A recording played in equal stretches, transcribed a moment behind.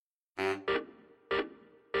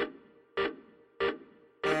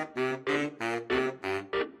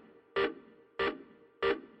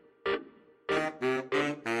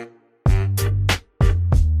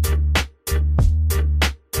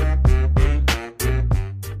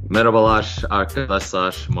Merhabalar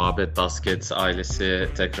arkadaşlar, Muhabbet Basket ailesi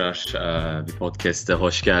tekrar bir podcast'te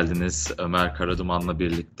hoş geldiniz. Ömer Karaduman'la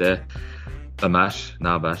birlikte. Ömer, ne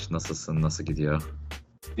haber? Nasılsın? Nasıl gidiyor?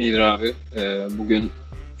 İyidir abi. Bugün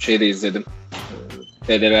de izledim.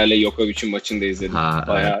 Federer'le Djokovic'in maçını da izledim.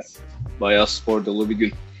 Evet. Bayağı spor dolu bir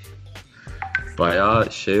gün. Bayağı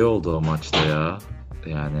oldu o maçta ya.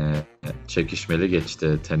 Yani çekişmeli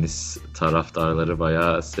geçti. Tenis taraftarları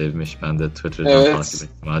bayağı sevmiş. Ben de Twitter'dan takip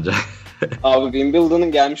ettim acayip. Abi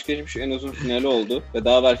Wimbledon'un gelmiş geçmiş en uzun finali oldu. Ve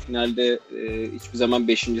daha evvel finalde hiçbir zaman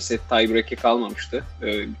 5. set tiebreak'e kalmamıştı.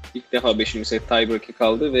 İlk defa 5. set tiebreak'e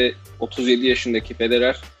kaldı ve 37 yaşındaki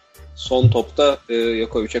Federer son topta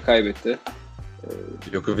Djokovic'e kaybetti.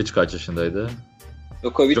 Djokovic kaç yaşındaydı?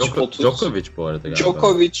 Djokovic bu arada galiba.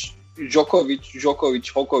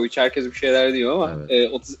 Djokovic herkes bir şeyler diyor ama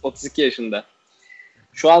evet. 32 yaşında.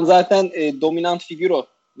 Şu an zaten dominant figür o.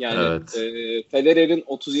 Yani evet. Federer'in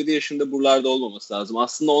 37 yaşında buralarda olmaması lazım.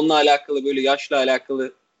 Aslında onunla alakalı böyle yaşla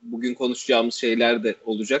alakalı bugün konuşacağımız şeyler de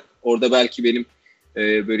olacak. Orada belki benim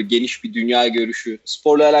böyle geniş bir dünya görüşü,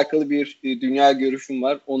 sporla alakalı bir dünya görüşüm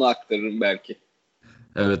var. Onu aktarırım belki.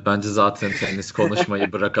 Evet, bence zaten tenis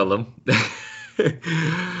konuşmayı bırakalım.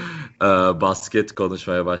 Basket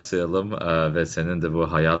konuşmaya başlayalım ve senin de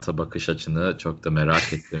bu hayata bakış açını çok da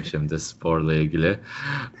merak ettim şimdi sporla ilgili.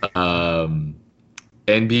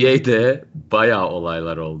 NBA'de bayağı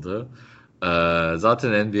olaylar oldu.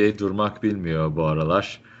 Zaten NBA durmak bilmiyor bu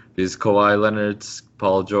aralar. Biz Kawhi Leonard,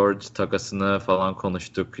 Paul George takasını falan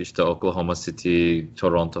konuştuk. İşte Oklahoma City,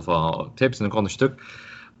 Toronto falan hepsini konuştuk.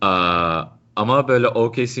 Ama böyle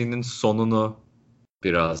OKC'nin sonunu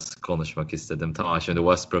biraz konuşmak istedim. Tamam, şimdi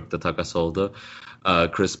Westbrook'ta takas oldu.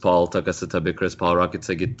 Chris Paul takası, tabii Chris Paul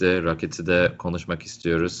Rockets'a gitti. Rockets'i de konuşmak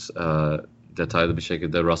istiyoruz. Detaylı bir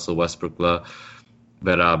şekilde Russell Westbrook'la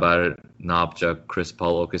beraber ne yapacak? Chris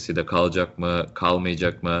Paul OKC'de kalacak mı?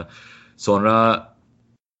 Kalmayacak mı? Sonra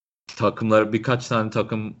birkaç tane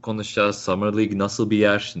takım konuşacağız. Summer League nasıl bir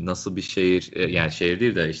yer? Nasıl bir şehir? Yani şehir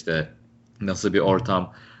değil de işte nasıl bir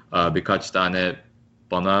ortam? Birkaç tane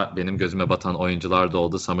benim gözüme batan oyuncular da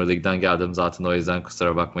oldu. Summer League'den geldim zaten, o yüzden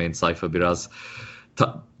kusura bakmayın, sayfa biraz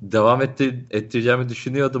devam ettireceğimi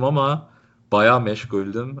düşünüyordum ama bayağı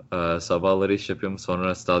meşguldüm. Sabahları iş yapıyorum,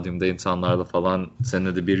 sonra stadyumda insanlarla falan,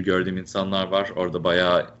 seninle de bir gördüğüm insanlar var. Orada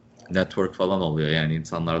bayağı network falan oluyor, yani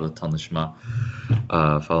insanlarla tanışma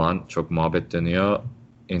falan, çok muhabbet dönüyor.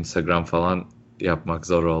 Instagram falan yapmak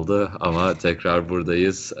zor oldu ama tekrar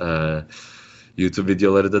buradayız. YouTube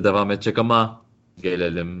videoları da devam edecek ama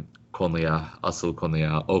gelelim asıl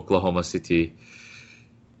konuya. Oklahoma City.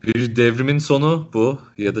 Bir devrimin sonu bu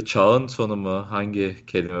ya da çağın sonu mu? Hangi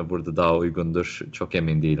kelime burada daha uygundur? Çok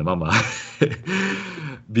emin değilim ama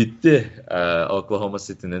bitti. Oklahoma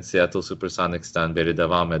City'nin Seattle Supersonics'ten beri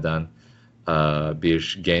devam eden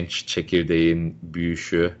bir genç çekirdeğin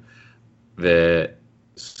büyüşü ve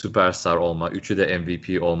süperstar olma, üçü de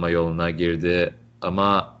MVP olma yoluna girdi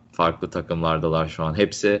ama farklı takımlardalar şu an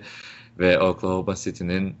hepsi ve Oklahoma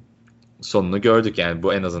City'nin sonunu gördük. Yani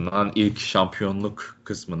bu en azından ilk şampiyonluk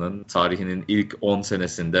kısmının, tarihinin ilk 10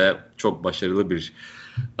 senesinde çok başarılı bir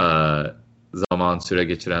zaman süre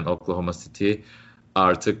geçiren Oklahoma City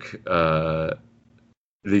artık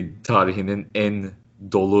tarihinin en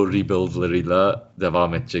dolu rebuild'larıyla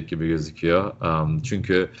devam edecek gibi gözüküyor.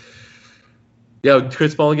 Çünkü ya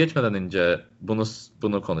Chris Paul'a geçmeden önce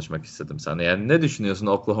bunu konuşmak istedim sana. Yani ne düşünüyorsun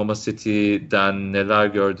Oklahoma City'den, neler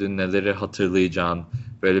gördün, neleri hatırlayacaksın?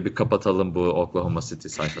 Böyle bir kapatalım bu Oklahoma City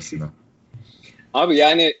sayfasını. Abi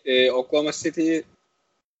yani Oklahoma City'yi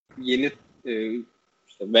yeni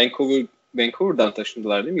işte Vancouver'dan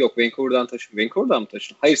taşındılar değil mi? Yok, Vancouver'dan mı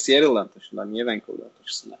taşındılar? Hayır, Seattle'dan taşındılar. Niye Vancouver'dan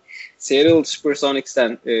taşısınlar? Seattle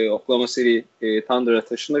Supersonics'ten Oklahoma City Thunder'a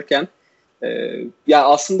taşınırken ya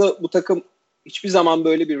aslında bu takım hiçbir zaman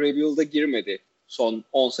böyle bir rebuild'a girmedi. Son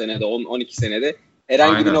 10 senede, 12 senede.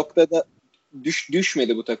 Herhangi bir noktada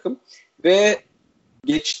düşmedi bu takım. Ve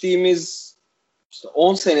geçtiğimiz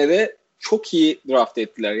 10 senede çok iyi draft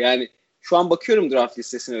ettiler. Yani şu an bakıyorum draft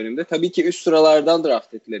listesine önümde. Tabii ki üst sıralardan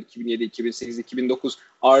draft ettiler. 2007, 2008, 2009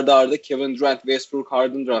 arda Kevin Durant, Westbrook,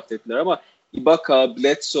 Harden draft ettiler ama Ibaka,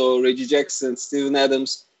 Bledsoe, Reggie Jackson, Steven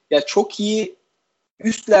Adams, ya çok iyi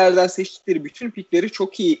üstlerden seçtikleri bütün pikleri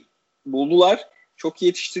çok iyi buldular. Çok iyi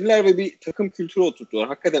yetiştirdiler ve bir takım kültürü oturttular.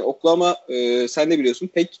 Hakikaten Oklahoma sen de biliyorsun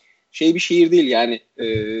pek bir şehir değil yani.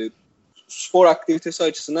 Spor aktivitesi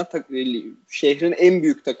açısından şehrin en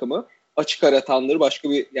büyük takımı, açık ara Thunder, başka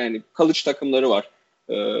bir yani college takımları var.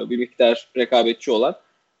 Bir miktar rekabetçi olan.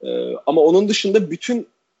 Ama onun dışında bütün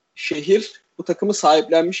şehir bu takımı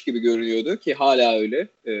sahiplenmiş gibi görünüyordu ki hala öyle.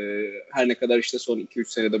 Her ne kadar işte son 2-3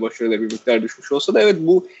 senede başarıları bir miktar düşmüş olsa da evet,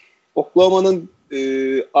 bu Oklahoma'nın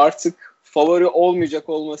artık favori olmayacak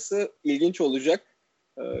olması ilginç olacak.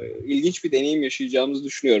 İlginç bir deneyim yaşayacağımızı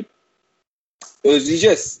düşünüyorum.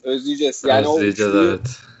 Özleyeceğiz. Yani özleyeceğiz, o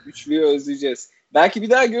evet. üçlüyü özleyeceğiz. Belki bir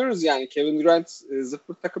daha görürüz yani. Kevin Durant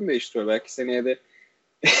zıppırt takım değiştiriyor. Belki seneye de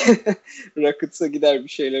Rockets'a gider, bir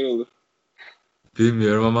şeyler olur.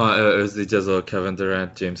 Bilmiyorum ama özleyeceğiz o Kevin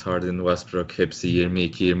Durant, James Harden, Westbrook hepsi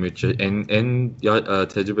 22-23. En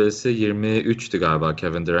tecrübelisi 23'tü galiba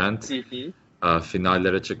Kevin Durant.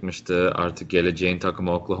 Finallere çıkmıştı. Artık geleceğin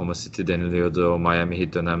takımı Oklahoma City deniliyordu. O Miami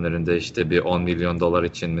Heat dönemlerinde işte bir $10 milyon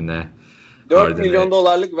için mi ne? 4 milyon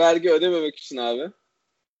dolarlık vergi ödememek için abi.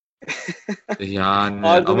 Yani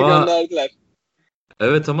Harden'ı ama gönderdiler.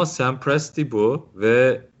 evet ama Sam Presti bu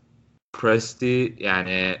ve Presti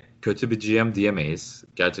yani kötü bir GM diyemeyiz.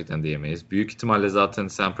 Gerçekten diyemeyiz. Büyük ihtimalle zaten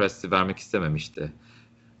Sam Presti vermek istememişti.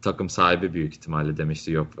 Takım sahibi büyük ihtimalle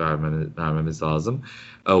demişti yok vermemiz lazım.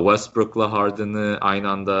 Westbrook'la Harden'ı aynı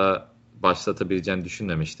anda başlatabileceğini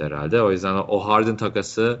düşünmemişti herhalde. O yüzden o Harden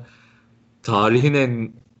takası tarihin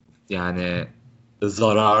en yani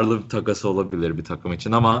zararlı bir takası olabilir bir takım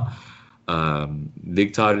için ama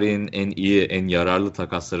lig tarihinin en iyi, en yararlı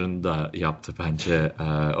takaslarını da yaptı bence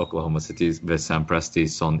Oklahoma City ve Sam Presti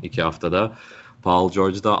son 2 haftada. Paul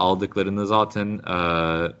George'da aldıklarını zaten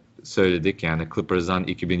söyledik. Yani Clippers'dan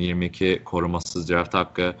 2022 korumasız draft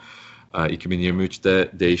hakkı,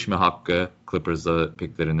 2023'te değişme hakkı Clippers'da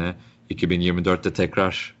picklerini, 2024'te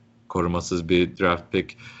tekrar korumasız bir draft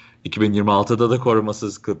pick, 2026'da da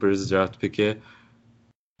korumasız Clippers draft pick'i,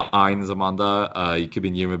 aynı zamanda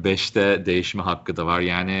 2025'te değişme hakkı da var.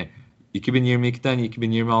 Yani 2022'den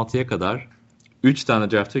 2026'ya kadar 3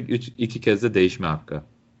 tane draft pick, 2 kez de değişme hakkı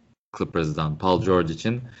Clippers'dan Paul George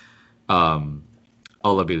için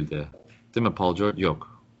alabildi. Değil mi? Paul George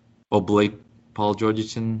yok. O Blake Paul George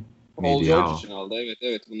için Paul George için aldı.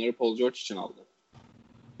 Evet. Bunları Paul George için aldı.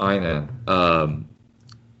 Aynen.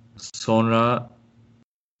 Sonra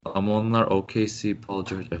ama onlar OKC, Paul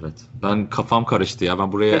George, evet. Ben kafam karıştı ya.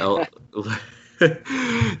 Ben buraya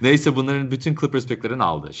neyse bunların bütün Clippers picklerini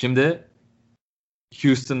aldı. Şimdi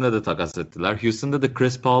Houston'da da takas ettiler. Houston'da da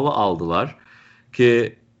Chris Paul'u aldılar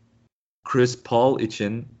ki Chris Paul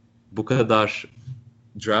için bu kadar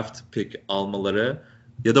draft pick almaları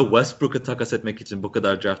ya da Westbrook'u takas etmek için bu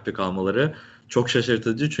kadar draft pick almaları çok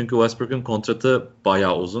şaşırtıcı. Çünkü Westbrook'un kontratı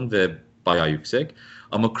bayağı uzun ve bayağı yüksek.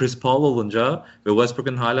 Ama Chris Paul olunca ve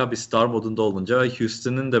Westbrook'un hala bir star modunda olunca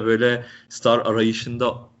Houston'ın da böyle star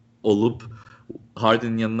arayışında olup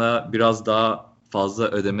Harden'ın yanına biraz daha fazla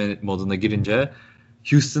ödeme moduna girince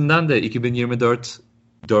Houston'dan da 2024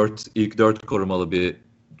 ilk 4 korumalı bir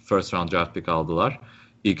first round draft pick aldılar.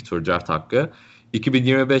 İlk tur draft hakkı.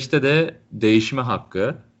 2025'te de değişme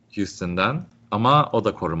hakkı Houston'dan ama o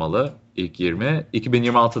da korumalı ilk 20.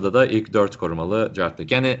 2026'da da ilk 4 korumalı draft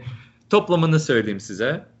pick. Yani toplamını söyleyeyim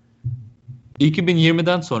size.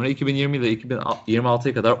 2020'den sonra 2020 ile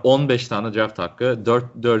 2026'ya kadar 15 tane draft hakkı,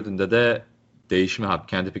 4'ünde de değişme hakkı,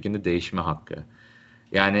 kendi pickinde değişme hakkı.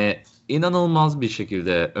 Yani inanılmaz bir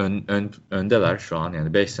şekilde öndeler şu an.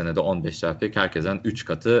 Yani 5 senede 15 draft pick, herkesten 3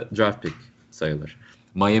 katı draft pick sayılır.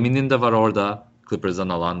 Miami'nin de var orada, Clippers'dan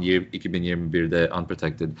alan 2021'de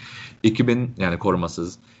unprotected. 2000 yani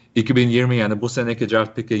korumasız. 2020 yani bu seneki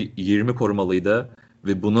draft pick'i 20 korumalıydı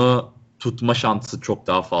ve bunu tutma şansı çok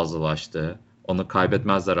daha fazlalaştı. Onu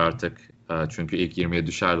kaybetmezler artık. Çünkü ilk 20'ye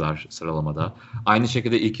düşerler sıralamada. Aynı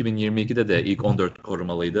şekilde 2022'de de ilk 14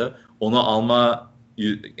 korumalıydı. Onu alma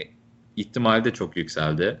ihtimali de çok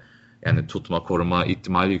yükseldi. Yani tutma, koruma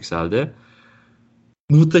ihtimali yükseldi.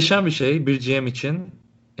 Muhteşem bir şey bir GM için.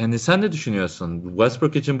 Yani sen ne düşünüyorsun?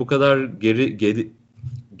 Westbrook için bu kadar geri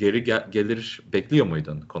gelir bekliyor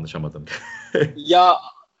muydun? Konuşamadım. Ya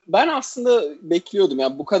ben aslında bekliyordum.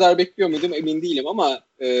 Yani bu kadar bekliyor muydum emin değilim ama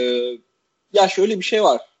ya şöyle bir şey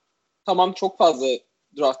var. Tamam, çok fazla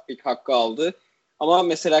draft pick hakkı aldı. Ama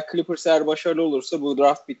mesela Clippers eğer başarılı olursa bu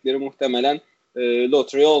draft pickleri muhtemelen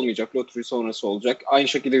lottery olmayacak. Lottery sonrası olacak. Aynı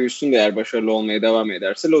şekilde Houston da eğer başarılı olmaya devam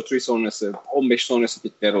ederse lottery sonrası, 15 sonrası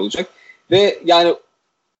pickler olacak. Ve yani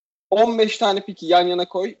 15 tane pick'i yan yana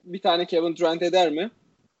koy. Bir tane Kevin Durant eder mi?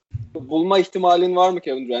 Bulma ihtimalin var mı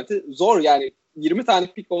Kevin Durant'i? Zor yani. 20 tane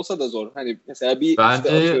pick olsa da zor. Hani mesela bir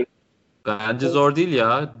Bence zor değil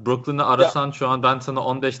ya. Brooklyn'ı arasan ya, şu an ben sana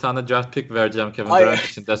 15 tane draft pick vereceğim Kevin Durant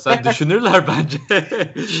için desen düşünürler bence.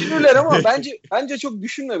 Düşünürler ama bence çok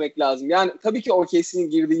düşünmemek lazım. Yani tabii ki OKC'nin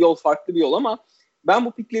girdiği yol farklı bir yol ama ben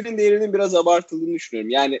bu picklerin değerinin biraz abartıldığını düşünüyorum.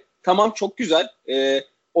 Yani tamam, çok güzel.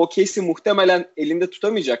 OKC muhtemelen elinde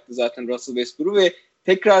tutamayacaktı zaten Russell Westbrook'u ve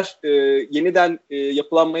tekrar yeniden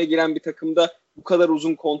yapılanmaya giren bir takımda bu kadar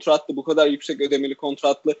uzun kontratlı, bu kadar yüksek ödemeli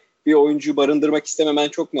kontratlı bir oyuncuyu barındırmak istememen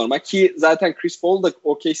çok normal. Ki zaten Chris Paul'u da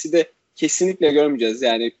OKC'de kesinlikle görmeyeceğiz.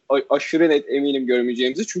 Yani aşırı net eminim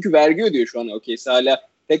görmeyeceğimizi. Çünkü vergi ödüyor şu an OKC. Hala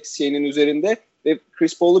tek şeyinin üzerinde ve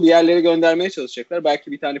Chris Paul'u bir yerlere göndermeye çalışacaklar.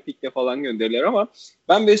 Belki bir tane pickle falan gönderirler ama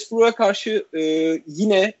ben Westbrook'a karşı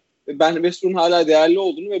yine ben Westbrook'un hala değerli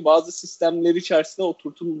olduğunu ve bazı sistemleri içerisinde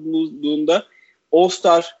oturtulduğunda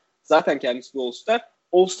All-Star, zaten kendisi bir All-Star,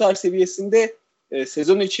 All-Star seviyesinde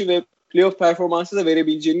sezon içi ve playoff performansı da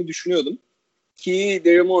verebileceğini düşünüyordum. Ki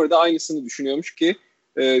Daryl Morey de aynısını düşünüyormuş ki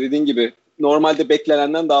dediğin gibi normalde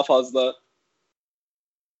beklenenden daha fazla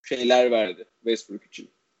şeyler verdi Westbrook için.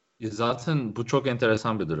 Zaten bu çok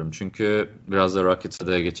enteresan bir durum. Çünkü biraz da Rockets'a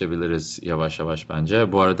da geçebiliriz yavaş yavaş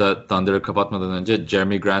bence. Bu arada Thunder'ı kapatmadan önce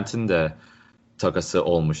Jeremy Grant'in de takası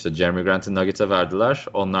olmuştu. Jeremy Grant'ı Nuggets'e verdiler.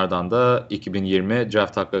 Onlardan da 2020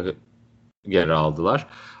 draft hakkı geri aldılar.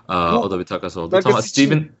 O da bir takas oldu. Tamam,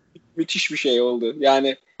 Steven müthiş bir şey oldu.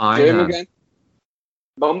 Yani aynen. Jeremy Grant,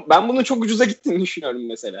 ben bunun çok ucuza gittiğini düşünüyorum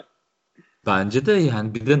mesela. Bence de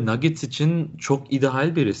yani bir de Nuggets için çok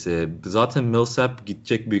ideal birisi. Zaten Millsap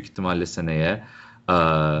gidecek büyük ihtimalle seneye.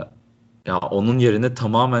 Ya onun yerine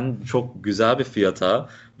tamamen çok güzel bir fiyata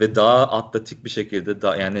ve daha atletik bir şekilde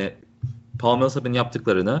yani Paul Millsap'ın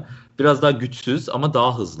yaptıklarını biraz daha güçsüz ama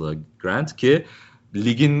daha hızlı Grant ki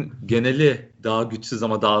ligin geneli daha güçsüz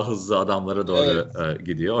ama daha hızlı adamlara doğru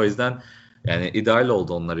gidiyor. O yüzden yani ideal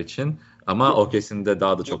oldu onlar için. Ama OKC'nin de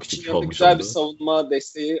daha da çok fikir olmuş güzel oldu. bir savunma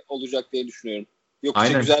desteği olacak diye düşünüyorum.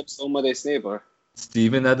 Aynen. Güzel bir savunma desteği var.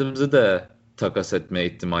 Steven Adams'ı da takas etme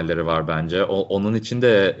ihtimalleri var bence. Onun için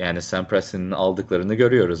de yani Sam Presti'nin aldıklarını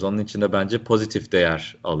görüyoruz. Onun için de bence pozitif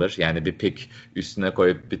değer alır. Yani bir pick üstüne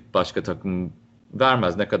koyup bir başka takım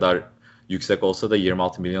vermez. Ne kadar yüksek olsa da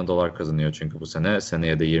 26 milyon dolar kazanıyor çünkü bu sene.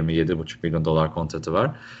 Seneye de 27,5 milyon dolar kontratı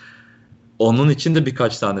var. Onun için de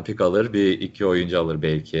birkaç tane pick alır. Bir iki oyuncu alır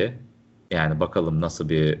belki. Yani bakalım nasıl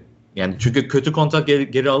bir... Yani çünkü kötü kontrat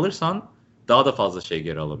geri alırsan daha da fazla şey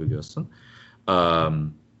geri alabiliyorsun.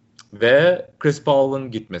 Ve Chris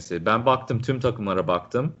Paul'un gitmesi. Ben baktım, tüm takımlara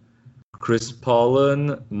baktım. Chris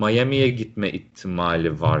Paul'un Miami'ye gitme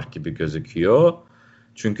ihtimali var gibi gözüküyor.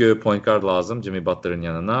 Çünkü point guard lazım Jimmy Butler'ın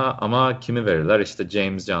yanına. Ama kimi verirler? İşte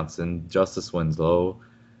James Johnson, Justice Winslow,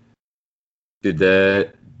 bir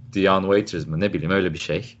de Dion Waiters mı? Ne bileyim öyle bir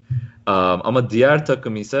şey. Ama diğer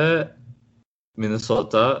takım ise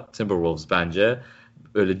Minnesota Timberwolves bence.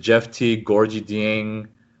 Öyle Jeff T, Gorgie Dieng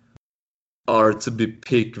artı bir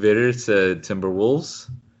pick verirse Timberwolves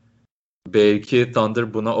belki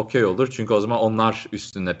Thunder buna okey olur. Çünkü o zaman onlar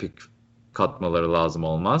üstüne pick katmaları lazım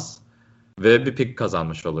olmaz. Ve bir pick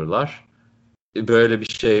kazanmış olurlar. Böyle bir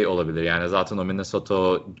şey olabilir. Yani zaten o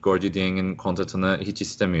Minnesota Gorgie Dieng'in kontratını hiç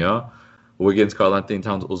istemiyor. Wiggins, Karl-Anthony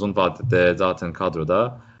Towns uzun vadede zaten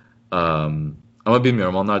kadroda. Ama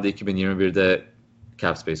bilmiyorum. Onlar da 2021'de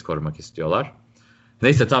cap space korumak istiyorlar.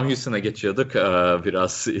 Neyse tam Houston'a geçiyorduk.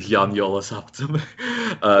 Biraz yan yola saptım.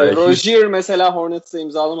 Rozier mesela Hornets'a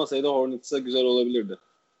imzalamasaydı Hornets'a güzel olabilirdi.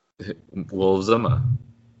 Wolves'a mı?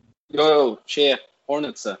 Yo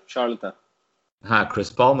Hornets'a, Charlotte'a. Ha,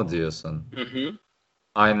 Chris Paul mu diyorsun? Hı.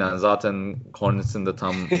 Aynen, zaten Hornets'in de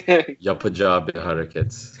tam yapacağı bir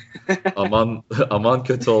hareket. Aman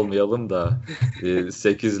kötü olmayalım da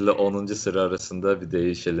 8 ile 10. sıra arasında bir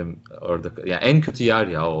değişelim orada. Yani en kötü yer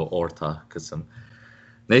ya o orta kısım.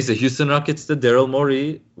 Neyse, Houston Rockets'te Daryl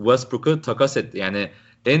Morey Westbrook'u takas etti. Yani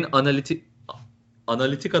en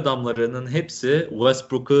analitik adamlarının hepsi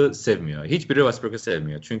Westbrook'u sevmiyor. Hiçbiri Westbrook'u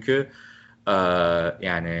sevmiyor. Çünkü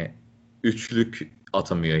yani üçlük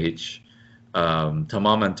atamıyor hiç.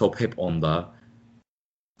 Tamamen top hep onda.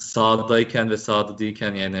 Sahadayken ve sahada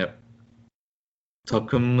değilken yani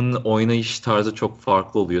takımın oynayış tarzı çok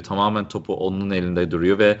farklı oluyor. Tamamen topu onun elinde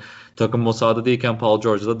duruyor ve takım o sahada değilken Paul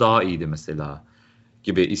George da daha iyiydi mesela.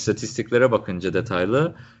 Gibi istatistiklere bakınca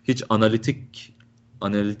detaylı hiç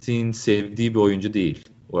analitiğin sevdiği bir oyuncu değil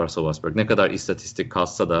Russell Westbrook. Ne kadar istatistik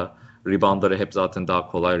kassa da reboundları hep zaten daha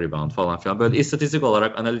kolay rebound falan filan. Böyle istatistik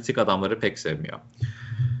olarak analitik adamları pek sevmiyor.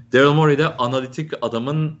 Daryl Morey de analitik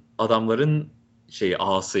adamların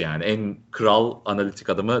ağası yani. En kral analitik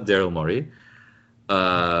adamı Daryl Morey.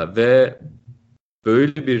 Ve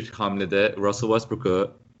böyle bir hamlede Russell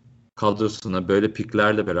Westbrook'u kadrosuna böyle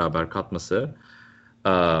piklerle beraber katması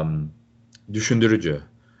düşündürücü.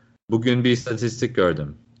 Bugün bir istatistik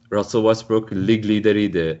gördüm. Russell Westbrook lig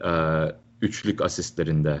lideriydi üçlük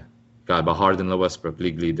asistlerinde. Galiba Harden'la Westbrook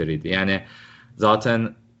lig lideriydi. Yani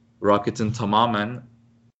zaten Rockets'in tamamen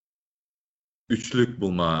üçlük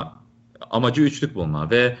bulma. Amacı üçlük bulma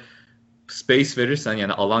ve space verirsen,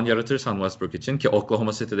 yani alan yaratırsan Westbrook için, ki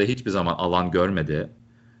Oklahoma City'de hiçbir zaman alan görmedi.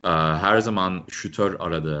 Her zaman şutör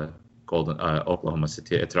aradı Oklahoma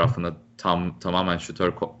City. Etrafına tamamen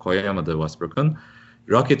şutör koyamadı Westbrook'un.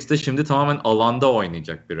 Rockets'te şimdi tamamen alanda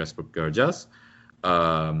oynayacak bir Westbrook göreceğiz.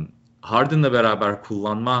 Harden'la beraber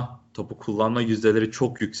topu kullanma yüzdeleri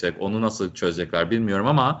çok yüksek. Onu nasıl çözecekler bilmiyorum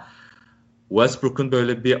ama Westbrook'un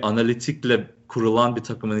böyle bir analitikle kurulan bir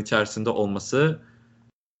takımın içerisinde olması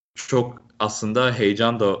çok aslında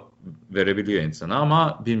heyecan da verebiliyor insana,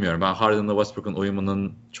 ama bilmiyorum. Ben Harden'la Westbrook'un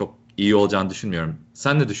uyumunun çok iyi olacağını düşünmüyorum.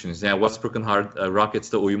 Sen ne düşünüyorsun? Yani Westbrook'un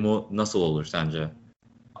Rockets'te uyumu nasıl olur sence?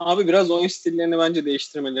 Abi biraz oyun stillerini bence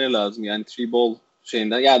değiştirmeleri lazım. Yani three ball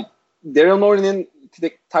şeyinden. Yani Daryl Morey'nin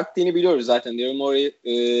taktiğini biliyoruz zaten. Daryl Morey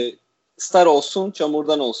star olsun,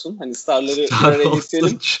 çamurdan olsun. Hani starları bir araya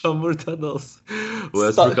getirelim. Çamurdan olsun.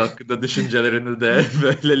 Westbrook hakkında düşüncelerini de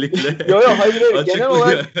böylelikle Yok hayır.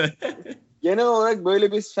 Genel olarak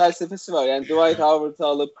böyle bir felsefesi var. Yani Dwight Howard'ı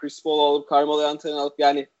alıp, Chris Paul'u alıp, Carmelo Anthony'yi alıp,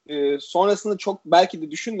 yani sonrasında çok belki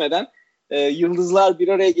de düşünmeden yıldızlar bir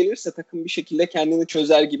araya gelirse takım bir şekilde kendini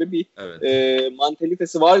çözer gibi bir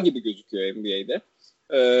mantalitesi var gibi gözüküyor NBA'de.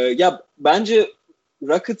 Ya bence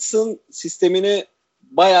Rockets'ın sistemini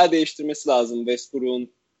bayağı değiştirmesi lazım Westbrook'un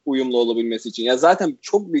uyumlu olabilmesi için. Ya zaten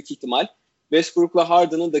çok büyük ihtimal Westbrook'la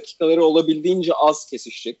Harden'ın dakikaları olabildiğince az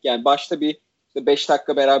kesişecek. Yani başta bir 5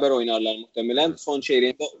 dakika beraber oynarlar muhtemelen. Son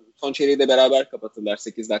çeyreği de beraber kapatırlar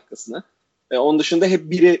 8 dakikasını. Onun dışında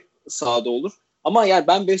hep biri sahada olur. Ama yani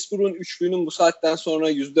ben Westbrook'un üçlüğünün bu saatten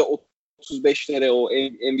sonra %35'lere, o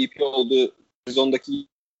MVP olduğu sezondaki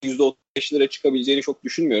 %35'lere çıkabileceğini çok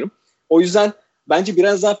düşünmüyorum. O yüzden bence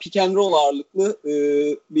biraz daha pick and roll ağırlıklı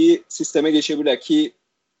bir sisteme geçebilirler ki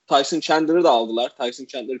Tyson Chandler'ı da aldılar. Tyson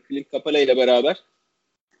Chandler, Clint Capela ile beraber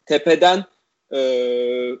tepeden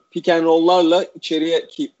pick and roll'larla içeriye,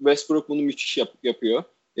 ki Westbrook bunu müthiş yapıyor.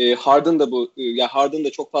 Harden da Harden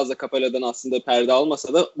da çok fazla Capela'dan aslında perde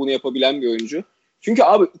almasa da bunu yapabilen bir oyuncu. Çünkü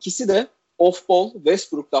abi ikisi de off ball,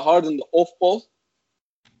 Westbrook da Harden da off ball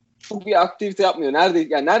çok bir aktivite yapmıyor.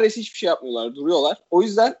 Neredeyse hiçbir şey yapmıyorlar, duruyorlar. O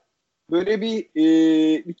yüzden böyle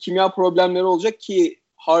bir kimya problemleri olacak ki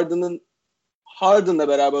Harden'la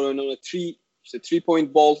beraber oynanan three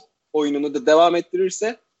point ball oyununu da devam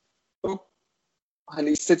ettirirse çok, hani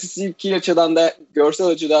istatistik açıdan da görsel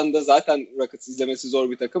açıdan da zaten Rockets izlemesi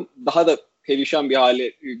zor bir takım. Daha da perişan bir hale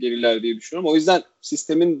gelirler diye düşünüyorum. O yüzden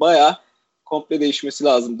sistemin bayağı komple değişmesi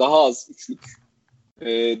lazım. Daha az üçlük,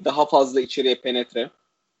 daha fazla içeriye penetre.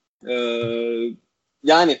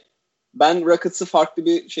 Yani ben Rockets'ı farklı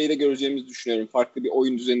bir şeyde göreceğimizi düşünüyorum. Farklı bir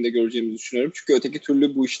oyun düzeninde göreceğimizi düşünüyorum. Çünkü öteki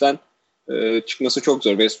türlü bu işten çıkması çok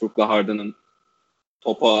zor. Westbrook'la Harden'ın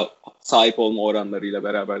topa sahip olma oranlarıyla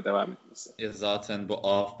beraber devam etmesi. Zaten bu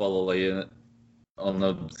off-ball olayı,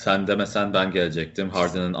 onu sen demesen ben gelecektim.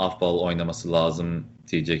 Harden'ın off-ball oynaması lazım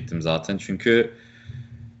diyecektim zaten. Çünkü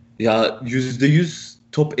ya %100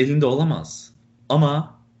 top elinde olamaz.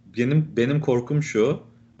 Ama benim korkum şu.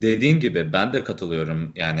 Dediğin gibi ben de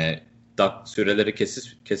katılıyorum. Yani süreleri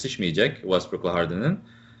kesişmeyecek Westbrook'la Harden'ın.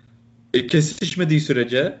 Kesişmediği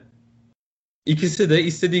sürece ikisi de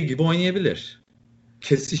istediği gibi oynayabilir.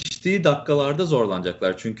 Kesiştiği dakikalarda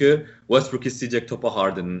zorlanacaklar. Çünkü Westbrook isteyecek topu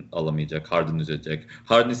Harden alamayacak. Harden üzecek.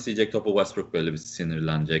 Harden isteyecek topu Westbrook böyle bir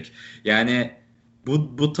sinirlenecek. Yani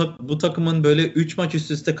bu takımın böyle 3 maç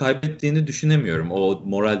üst üste kaybettiğini düşünemiyorum. O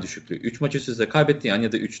moral düşüklüğü. 3 maç üst üste kaybettiği an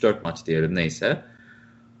ya da 3-4 maç diyelim neyse.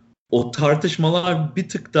 O tartışmalar bir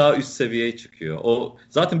tık daha üst seviyeye çıkıyor. O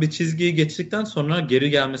zaten bir çizgiyi geçtikten sonra geri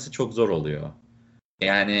gelmesi çok zor oluyor.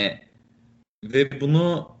 Yani ve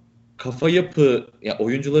bunu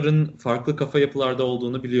oyuncuların farklı kafa yapılarda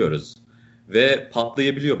olduğunu biliyoruz. Ve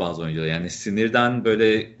patlayabiliyor bazı oyuncular. Yani sinirden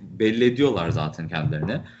böyle belli ediyorlar zaten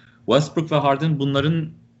kendilerini. Westbrook ve Harden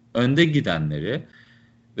bunların önde gidenleri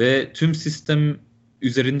ve tüm sistem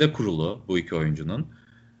üzerinde kurulu bu iki oyuncunun.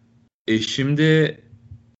 Şimdi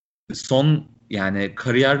yani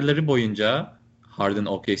kariyerleri boyunca Harden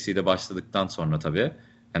OKC'de başladıktan sonra tabii,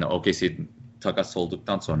 yani OKC takas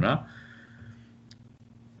olduktan sonra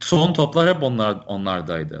son toplar hep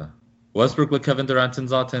onlardaydı. Westbrook'la Kevin Durant'in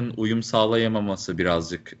zaten uyum sağlayamaması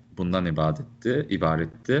birazcık bundan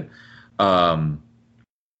ibaretti.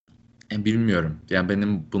 Bilmiyorum. Yani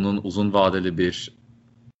benim bunun uzun vadeli bir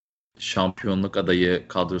şampiyonluk adayı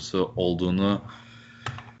kadrosu olduğunu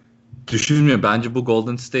düşünmüyorum. Bence bu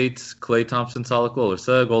Golden State, Klay Thompson sağlıklı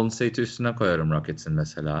olursa Golden State'i üstüne koyarım Rockets'in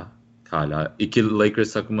mesela. Hala. 2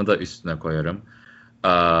 Lakers takımı da üstüne koyarım.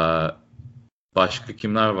 Başka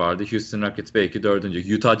kimler vardı? Houston Rockets belki 4.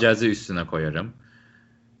 Utah Jazz'i üstüne koyarım.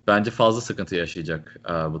 bence fazla sıkıntı yaşayacak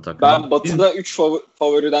bu takım. Ben Batı'da 3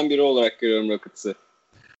 favoriden biri olarak görüyorum Rockets'ı.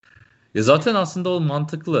 Ya zaten aslında o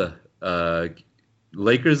mantıklı.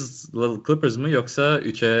 Lakers, Clippers mı yoksa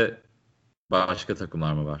 3'e başka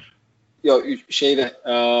takımlar mı var? Yok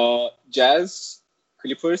Jazz,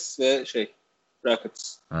 Clippers ve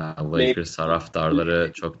Rockets. Lakers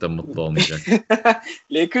taraftarları çok da mutlu olmayacak.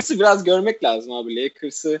 Lakers'ı biraz görmek lazım abi.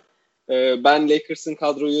 Ben Lakers'ın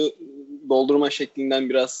kadroyu doldurma şeklinden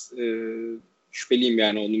biraz şüpheliyim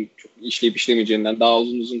yani onun çok işleyip işlemeyeceğinden. Daha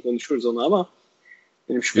uzun konuşuruz onu ama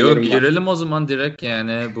benim şüphelerim var. Girelim o zaman direkt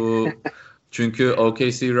yani bu çünkü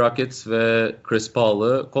OKC Rockets ve Chris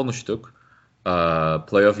Paul'ı konuştuk.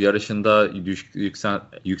 Playoff yarışında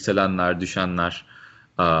yükselenler, düşenler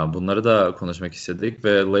bunları da konuşmak istedik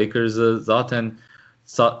ve Lakers'ı zaten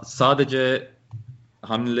sadece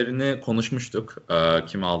hamlelerini konuşmuştuk.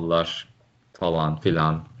 Kim aldılar falan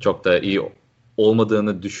filan. Çok da iyi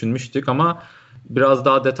olmadığını düşünmüştük ama biraz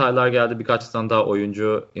daha detaylar geldi. Birkaç tane daha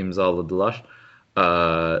oyuncu imzaladılar.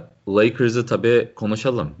 Lakers'ı tabii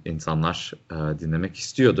konuşalım. İnsanlar dinlemek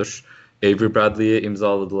istiyordur. Avery Bradley'i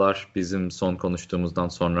imzaladılar bizim son konuştuğumuzdan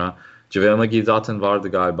sonra. JaVale McGee zaten vardı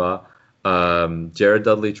galiba. Jared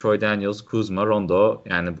Dudley, Troy Daniels, Kuzma, Rondo.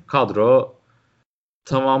 Yani bu kadro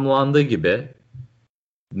tamamlandı gibi.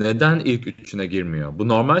 Neden ilk üçüne girmiyor? Bu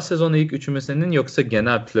normal sezon ilk üçü mü senin yoksa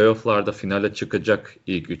genel playoff'larda finale çıkacak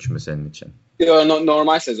ilk üç mü senin için?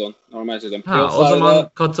 Normal sezon. Normal sezon. O zaman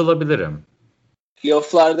katılabilirim.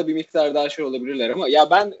 Playoff'larda bir miktar daha olabilirler ama ya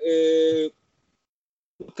ben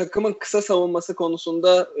takımın kısa savunması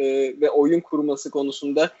konusunda ve oyun kurması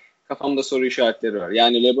konusunda kafamda soru işaretleri var.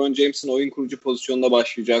 Yani LeBron James'in oyun kurucu pozisyonunda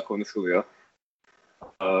başlayacağı konuşuluyor.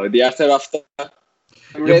 Diğer tarafta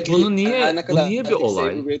bu niye bir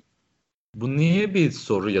olay? Bu niye bir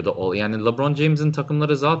soru ya da olay? Yani LeBron James'in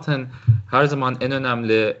takımları zaten her zaman en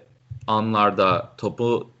önemli anlarda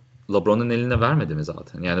topu LeBron'un eline vermedi mi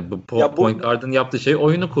zaten? Yani bu point guard'ın yaptığı şey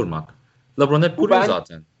oyunu kurmak. LeBron hep kuruyor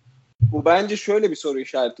zaten. Bu bence şöyle bir soru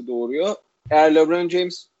işareti doğuruyor. Eğer LeBron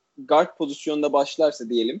James guard pozisyonunda başlarsa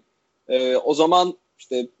diyelim, o zaman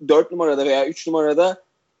işte 4 numarada veya 3 numarada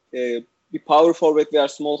bir power forward veya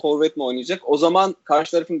small forward mi oynayacak? O zaman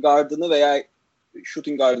karşı tarafın guardını veya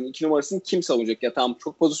shooting guardını 2 numarasını kim savunacak? Ya tamam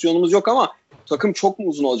çok pozisyonumuz yok ama takım çok mu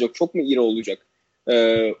uzun olacak? Çok mu iri olacak?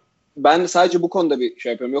 Ben sadece bu konuda bir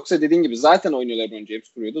şey yapıyorum. Yoksa dediğin gibi zaten oyunu LeBron James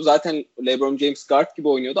kuruyordu. Zaten LeBron James guard gibi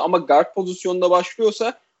oynuyordu ama guard pozisyonunda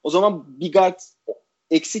başlıyorsa o zaman bir guard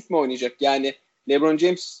eksik mi oynayacak? Yani LeBron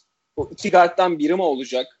James o iki guard'dan biri mi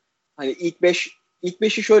olacak? Hani ilk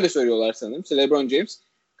beşi şöyle söylüyorlar sanırım. İşte LeBron James,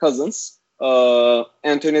 Cousins,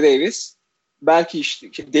 Anthony Davis, belki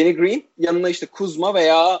işte Danny Green, yanına işte Kuzma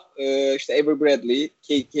veya işte Avery Bradley,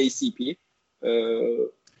 KCP.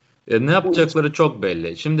 Ne yapacakları çok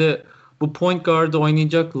belli. Şimdi bu point guard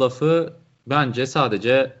oynayacak lafı bence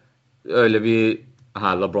sadece öyle bir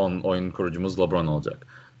LeBron oyun kurucumuz LeBron olacak.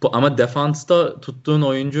 Ama defansta tuttuğun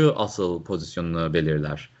oyuncu asıl pozisyonunu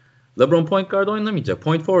belirler. LeBron point guard oynamayacak.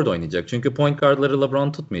 Point forward oynayacak. Çünkü point guardları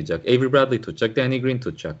LeBron tutmayacak. Avery Bradley tutacak. Danny Green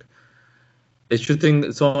tutacak.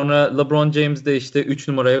 Shooting sonra LeBron James de işte 3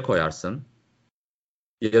 numaraya koyarsın.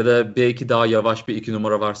 Ya da belki daha yavaş bir 2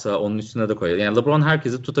 numara varsa onun üstüne de koyar. Yani LeBron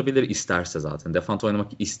herkesi tutabilir isterse zaten. Defans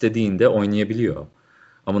oynamak istediğinde oynayabiliyor.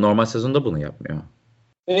 Ama normal sezonda bunu yapmıyor.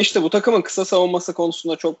 İşte bu takımın kısa savunması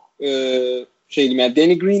konusunda çok şeydim yani.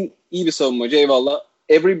 Danny Green iyi bir savunmacı eyvallah.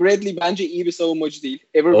 Avery Bradley bence iyi bir savunmacı değil.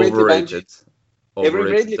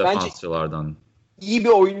 Overrated defansçılardan. İyi bir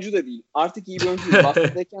oyuncu da değil. Artık iyi bir oyuncu değil.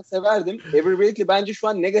 Basket'teyken severdim. Avery Bradley bence şu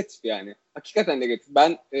an negatif yani. Hakikaten negatif.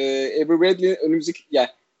 Ben Avery Bradley'in önümüzdeki yani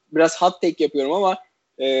biraz hot take yapıyorum ama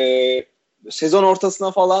sezon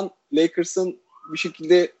ortasına falan Lakers'ın bir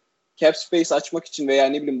şekilde cap space açmak için veya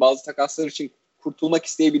ne bileyim bazı takaslar için kurtulmak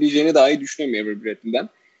isteyebileceğini dahi düşünemiyorum Avery Bradley'den.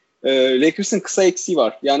 Lakers'ın kısa eksiği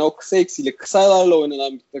var. Yani o kısa eksiğiyle kısalarla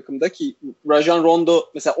oynanan bir takımda ki Rajon Rondo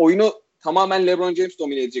mesela oyunu tamamen LeBron James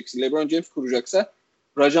domine edeceksin. LeBron James kuracaksa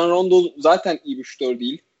Rajon Rondo zaten iyi bir şutör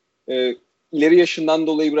değil. İleri yaşından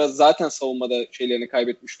dolayı biraz zaten savunmada şeylerini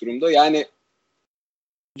kaybetmiş durumda. Yani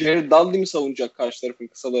Jared Dudley mi savunacak karşı tarafın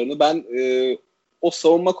kısalarını? Ben o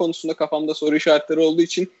savunma konusunda kafamda soru işaretleri olduğu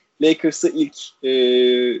için Lakers'ı ilk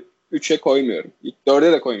 3'e koymuyorum. İlk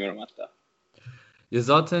 4'e de koymuyorum hatta. Ya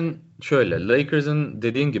zaten şöyle Lakers'ın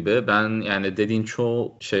dediğin gibi ben yani dediğin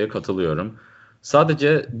çoğu şeye katılıyorum.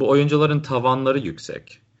 Sadece bu oyuncuların tavanları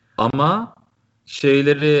yüksek. Ama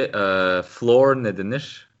şeyleri floor ne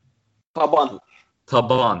denir?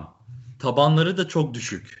 Taban. Tabanları da çok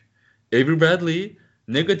düşük. Avery Bradley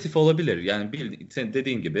negatif olabilir. Yani senin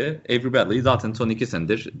dediğin gibi Avery Bradley zaten son 2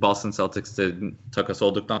 senedir Boston Celtics'te takası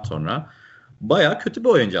olduktan sonra bayağı kötü bir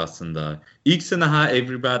oyuncu aslında. İlk sene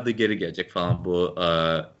Avery Bradley geri gelecek falan bu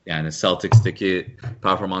yani Celtics'teki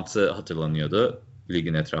performansı hatırlanıyordu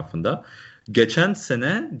ligin etrafında. Geçen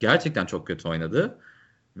sene gerçekten çok kötü oynadı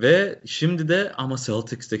ve şimdi de ama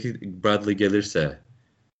Celtics'teki Bradley gelirse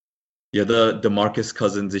ya da DeMarcus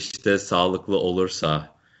Cousins işte sağlıklı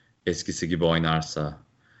olursa eskisi gibi oynarsa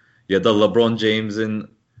ya da LeBron James'in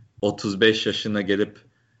 35 yaşına gelip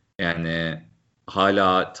yani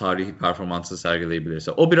hala tarihi performansı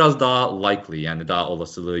sergileyebilirse o biraz daha likely yani daha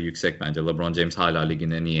olasılığı yüksek bence. LeBron James hala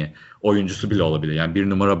ligin en iyi oyuncusu bile olabilir. Yani 1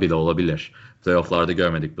 numara bile olabilir. Playoff'larda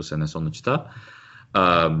görmedik bu sene sonuçta.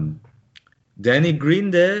 Danny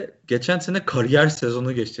Green de geçen sene kariyer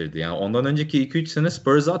sezonu geçirdi. Yani ondan önceki 2-3 sene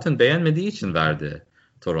Spurs zaten beğenmediği için verdi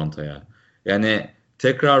Toronto'ya. Yani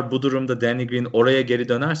tekrar bu durumda Danny Green oraya geri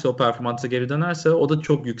dönerse, o performansa geri dönerse o da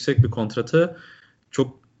çok yüksek bir kontratı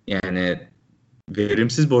çok yani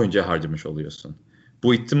verimsiz bir oyuncuya harcamış oluyorsun.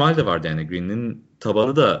 Bu ihtimal de var Danny Green'in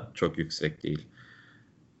tabanı da çok yüksek değil.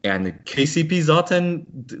 Yani KCP zaten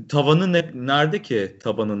tavanı nerede ki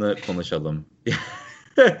tabanını konuşalım.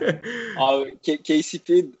 Abi KCP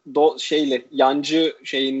yancı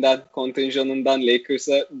kontenjanından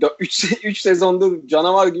Lakers'a 3 sezonda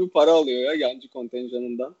canavar gibi para alıyor ya yancı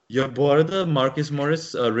kontenjanından. Ya bu arada Marcus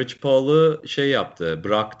Morris Rich Paul'u yaptı,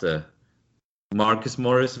 bıraktı. Marcus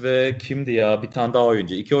Morris ve kimdi ya? Bir tane daha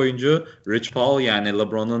oyuncu. 2 oyuncu. Rich Paul yani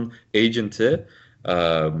LeBron'un agenti,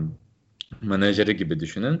 menajeri gibi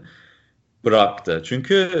düşünün. Bıraktı.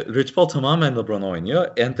 Çünkü Rich Paul tamamen LeBron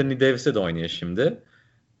oynuyor. Anthony Davis'e de oynuyor şimdi.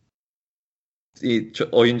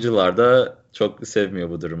 Oyuncular da çok sevmiyor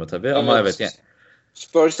bu durumu tabii. Ama evet yani.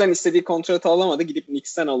 Spurs'tan istediği kontratı alamadı. Gidip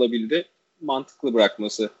Knicks'ten alabildi. Mantıklı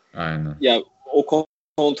bırakması. Aynen. Ya o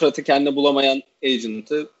kontratı kendi bulamayan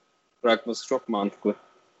agent'ı bırakması çok mantıklı.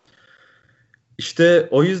 İşte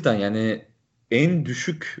o yüzden yani en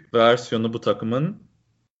düşük versiyonu bu takımın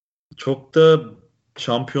çok da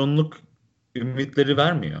şampiyonluk ümitleri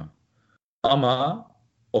vermiyor. Ama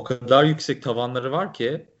o kadar yüksek tavanları var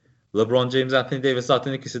ki LeBron James, Anthony Davis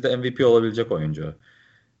zaten ikisi de MVP olabilecek oyuncu.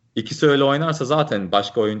 İkisi öyle oynarsa zaten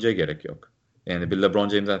başka oyuncuya gerek yok. Yani bir LeBron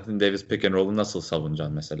James, Anthony Davis pick and roll'u nasıl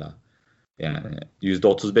savunacaksın mesela? Yani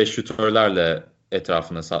 %35 şutörlerle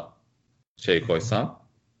etrafına koysan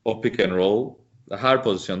o pick and roll her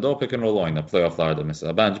pozisyonda o pick and roll oyna playoff'larda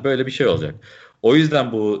mesela. Bence böyle bir şey olacak. O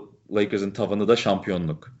yüzden bu Lakers'ın tavanı da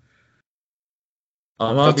şampiyonluk.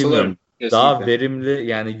 Ama bilmiyorum. Kesinlikle. Daha verimli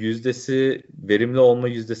yani verimli olma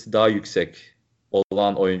yüzdesi daha yüksek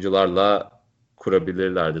olan oyuncularla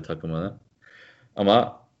kurabilirlerdi takımını.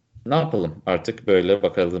 Ama ne yapalım? Artık böyle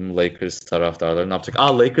bakalım Lakers taraftarları ne yapacak?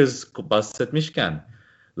 Lakers bahsetmişken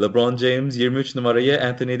LeBron James 23 numarayı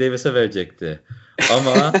Anthony Davis'e verecekti.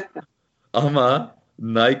 Ama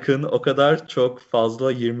Nike'ın o kadar çok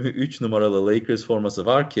fazla 23 numaralı Lakers forması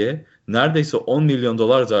var ki neredeyse 10 milyon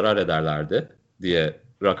dolar zarar ederlerdi diye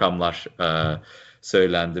rakamlar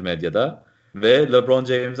söylendi medyada. Ve LeBron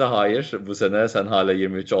James'e hayır bu sene sen hala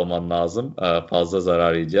 23 olman lazım. Fazla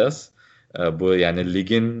zarar yiyeceğiz. Bu yani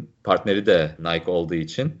ligin partneri de Nike olduğu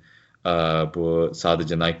için bu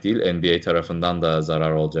sadece Nike değil NBA tarafından da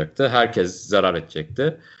zarar olacaktı. Herkes zarar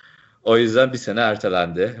edecekti. O yüzden bir sene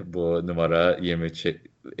ertelendi bu numara 23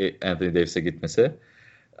 Anthony Davis'e gitmesi.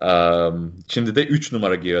 Şimdi de 3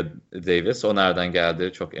 numara giyiyor Davis. O nereden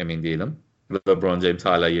geldi çok emin değilim. LeBron James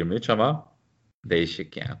hala 23 ama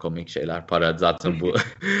değişik yani komik şeyler. Para zaten bu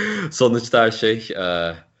sonuçta her şey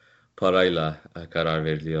parayla karar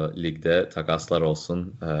veriliyor. Ligde takaslar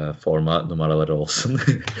olsun, forma numaraları olsun.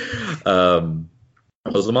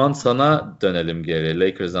 O zaman sana dönelim geri.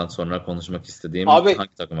 Lakers'dan sonra konuşmak istediğim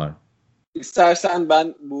hangi takım var? İstersen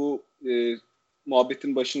ben bu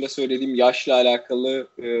muhabbetin başında söylediğim yaşla alakalı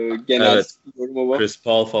genel yorumu var. Chris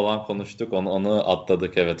Paul falan konuştuk. Onu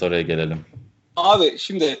atladık. Evet oraya gelelim. Abi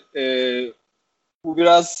şimdi bu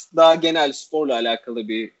biraz daha genel sporla alakalı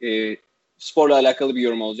bir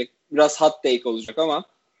yorum olacak. Biraz hot take olacak ama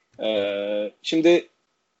şimdi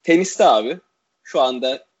teniste abi şu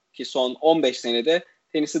andaki son 15 senede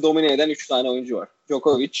tenisi domine eden 3 tane oyuncu var.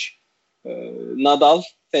 Djokovic, Nadal,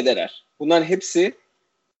 Federer. Bunların hepsi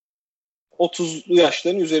 30'lu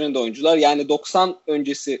yaşların üzerinde oyuncular. Yani 90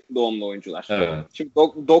 öncesi doğumlu oyuncular. Evet. Şimdi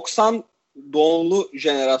 90 doğumlu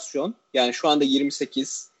jenerasyon yani şu anda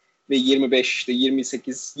 28 ve 25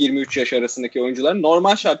 28-23 yaş arasındaki oyuncular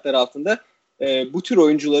normal şartlar altında bu tür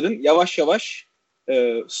oyuncuların yavaş yavaş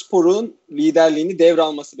sporun liderliğini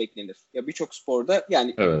devralması beklenir. Ya birçok sporda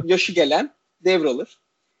yani yaşı gelen devralır.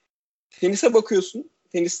 Tenise bakıyorsun.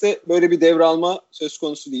 teniste böyle bir devralma söz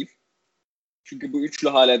konusu değil. Çünkü bu üçlü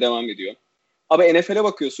hala devam ediyor. Ama NFL'e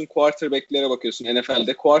bakıyorsun, quarterback'lere bakıyorsun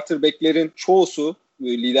NFL'de. Quarterback'lerin çoğusu,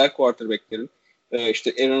 lider quarterback'lerin,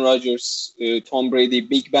 işte Aaron Rodgers, Tom Brady,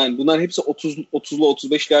 Big Ben, bunların hepsi 30'lu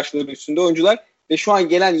 35 yaşların üstünde oyuncular. Ve şu an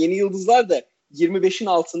gelen yeni yıldızlar da 25'in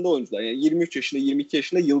altında oyuncular. Yani 23 yaşında, 22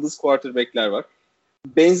 yaşında yıldız quarterback'ler var.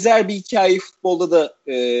 Benzer bir hikayeyi futbolda da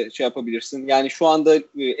şey yapabilirsin. Yani şu anda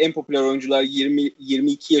en popüler oyuncular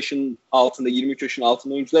 22 yaşın altında, 23 yaşın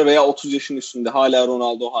altında oyuncular veya 30 yaşın üstünde. Hala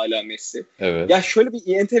Ronaldo, hala Messi. Evet. Ya şöyle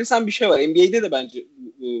bir enteresan bir şey var. NBA'de de bence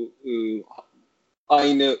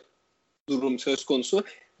aynı durum söz konusu.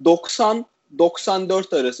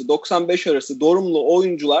 90-94 arası, 95 arası Dorumlu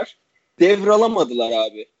oyuncular devralamadılar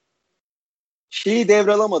abi.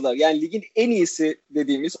 Devralamadılar. Yani ligin en iyisi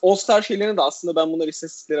dediğimiz All-Star şeylerine de aslında ben bunları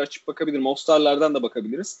istatistikleri açıp bakabilirim. All-Star'lardan da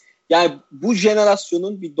bakabiliriz. Yani bu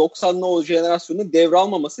jenerasyonun, bir 90'lı o jenerasyonun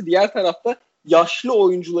devralmaması, diğer tarafta yaşlı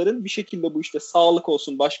oyuncuların bir şekilde bu işte sağlık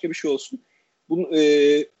olsun, başka bir şey olsun,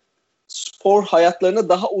 spor hayatlarına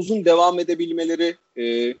daha uzun devam edebilmeleri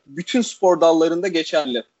bütün spor dallarında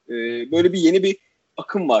geçerli. Böyle yeni bir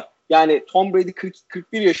akım var. Yani Tom Brady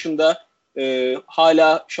 41 yaşında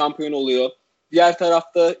hala şampiyon oluyor. Diğer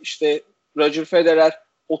tarafta işte Roger Federer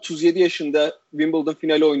 37 yaşında Wimbledon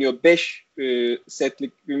finali oynuyor. 5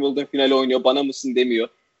 setlik Wimbledon finali oynuyor. Bana mısın demiyor.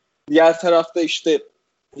 Diğer tarafta işte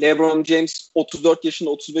LeBron James 34 yaşında,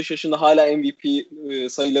 35 yaşında hala MVP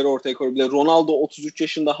sayıları ortaya koyabiliyor. Ronaldo 33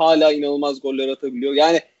 yaşında hala inanılmaz goller atabiliyor.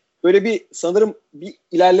 Yani böyle sanırım bir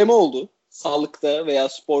ilerleme oldu sağlıkta veya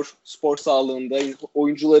spor sağlığında,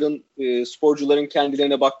 oyuncuların, sporcuların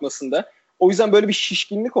kendilerine bakmasında. O yüzden böyle bir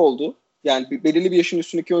şişkinlik oldu. Yani belirli bir yaşın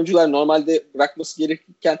üstündeki oyuncular normalde bırakması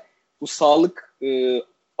gerekirken bu sağlık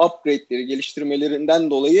upgrade'leri, geliştirmelerinden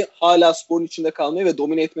dolayı hala sporun içinde kalmaya ve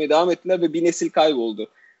domine etmeye devam ettiler ve bir nesil kayboldu.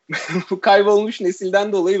 Bu kaybolmuş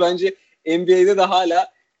nesilden dolayı bence NBA'de de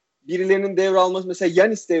hala birilerinin devralması, mesela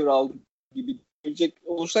Giannis devraldı gibi görecek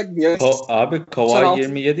olursak Abi Kawhi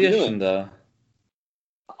 27 yaşında.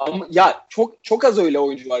 Ama ya çok az öyle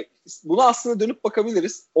oyuncu var. Buna aslında dönüp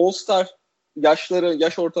bakabiliriz. All-Star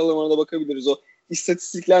yaş ortalamalarına bakabiliriz. O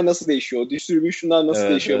istatistikler nasıl değişiyor? Distribution'lar nasıl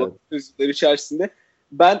değişiyor? Evet. içerisinde.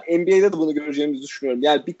 Ben NBA'de de bunu göreceğimizi düşünüyorum.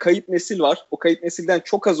 Yani bir kayıp nesil var. O kayıp nesilden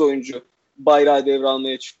çok az oyuncu bayrağı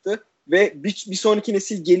devralmaya çıktı. Ve bir sonraki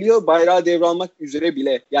nesil geliyor bayrağı devralmak üzere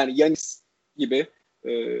bile. Yani Giannis gibi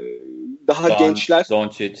daha gençler.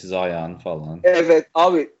 Doncic, Zion falan. Evet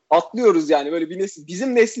abi, atlıyoruz yani böyle bir nesil.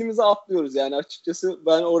 Bizim neslimize atlıyoruz yani, açıkçası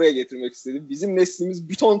ben oraya getirmek istedim. Bizim neslimiz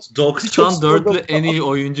bir ton 94'lü en iyi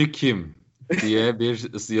oyuncu kim diye ya da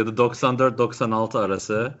 94-96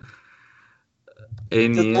 arası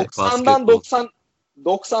en iyi basketbol.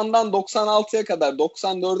 90'dan 96'ya kadar,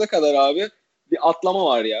 94'e kadar abi bir atlama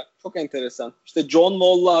var ya. Çok enteresan. İşte John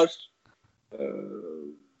Wall'lar,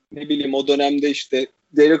 ne bileyim o dönemde işte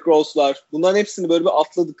Derrick Rose'lar, bunların hepsini böyle bir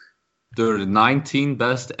atladık. 19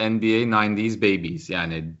 best NBA 90s babies.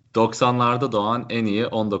 Yani 90'larda doğan en iyi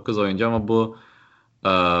 19 oyuncu ama bu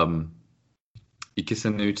 2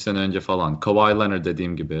 sene 3 sene önce falan. Kawhi Leonard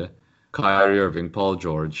dediğim gibi. Kyrie Irving, Paul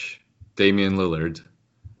George, Damian Lillard.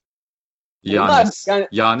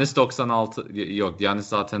 Giannis 96 yok. Giannis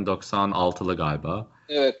zaten 96'lı galiba.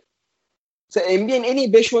 Evet. Mesela NBA'nin en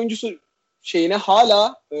iyi 5 oyuncusu şeyine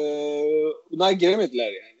hala bunlar giremediler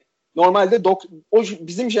yani. Normalde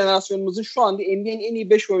bizim jenerasyonumuzun şu anda NBA'nin en iyi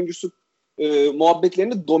 5 oyuncusu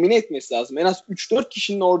muhabbetlerini domine etmesi lazım. En az 3-4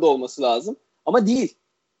 kişinin orada olması lazım. Ama değil.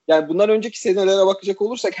 Yani bundan önceki senelere bakacak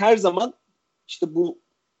olursak her zaman işte bu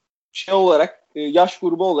şey olarak, yaş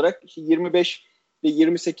grubu olarak 25 ve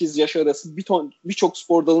 28 yaş arası birçok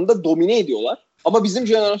spor dalında domine ediyorlar. Ama bizim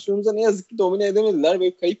jenerasyonumuza ne yazık ki domine edemediler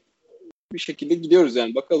ve kayıp bir şekilde gidiyoruz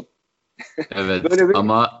yani, bakalım. Evet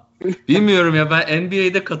ama bilmiyorum ya, ben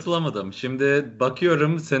NBA'de katılamadım. Şimdi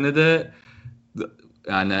bakıyorum senede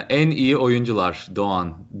yani en iyi oyuncular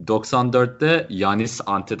Doğan. 94'te Giannis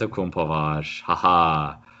Antetokounmpo var.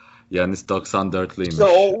 Haha. Giannis 94'lüymüş. İşte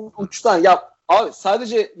o uçtan ya abi,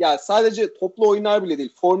 sadece toplu oyunlar bile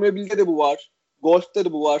değil. Formula 1'de de bu var. Golf'te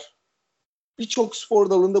de bu var. Birçok spor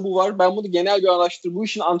dalında bu var. Ben bunu genel bir bu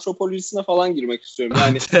işin antropolojisine falan girmek istiyorum.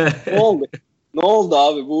 Yani ne oldu? Ne oldu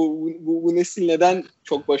abi? Bu nesil neden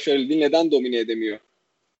çok başarılı değil? Neden domine edemiyor?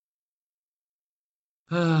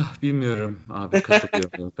 Bilmiyorum abi,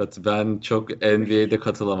 katılıyorum. Ben çok NBA'de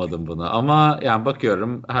katılamadım buna. Ama yani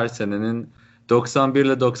bakıyorum her senenin 91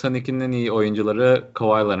 ile 92'nin en iyi oyuncuları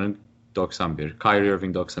Kawhi Leonard 91, Kyrie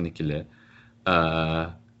Irving 92'li,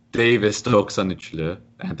 Davis 93'lü,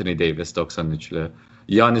 Anthony Davis 93'lü,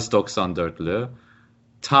 Giannis 94'lü.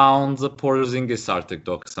 Towns'a Porzingis artık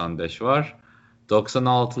 95 var.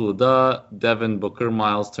 96'lıda Devin Booker,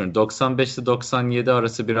 Miles Turner. 95 ile 97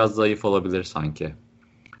 arası biraz zayıf olabilir sanki.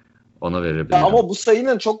 Ona verebilirim. Ama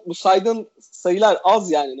bu saydığın sayılar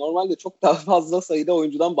az yani. Normalde çok daha fazla sayıda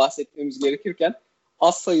oyuncudan bahsetmemiz gerekirken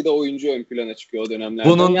az sayıda oyuncu ön plana çıkıyor o dönemlerde.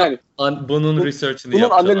 Bunun research'ını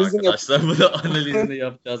yapacağız arkadaşlar. Bunun analizini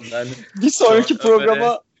yapacağız. Ben bir sonraki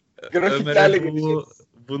programa grafiklerle gideceğiz.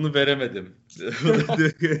 Bunu veremedim.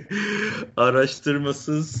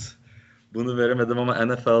 Araştırmasız bunu veremedim ama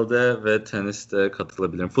NFL'de ve teniste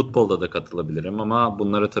katılabilirim. Futbolda da katılabilirim ama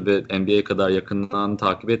bunları tabii NBA kadar yakından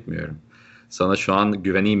takip etmiyorum. Sana şu an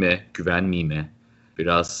güvenmeyeyim mi?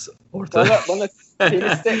 Biraz orta. Bana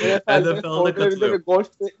teniste, NFL'de, Formula ve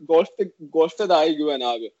golfte daha iyi güven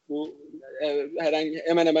abi. Bu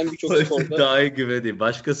hemen hemen birçok sporda. Daha iyi güveneyim.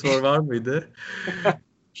 Başka spor var mıydı?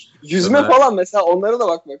 Yüzme falan mesela, onlara da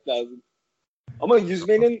bakmak lazım. Ama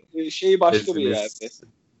yüzmenin şeyi başka bir yerde.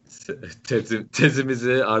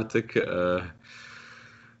 Tezimizi artık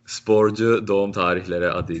sporcu doğum tarihlere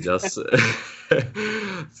adayacağız.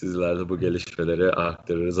 Sizler de bu gelişmeleri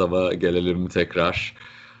aktarırız ama gelelim tekrar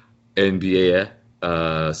NBA'ye.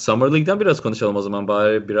 Summer League'den biraz konuşalım o zaman.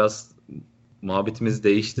 Bari biraz muhabbetimiz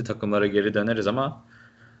değişti. Takımlara geri döneriz ama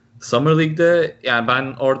Summer League'de yani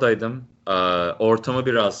ben oradaydım. Ortamı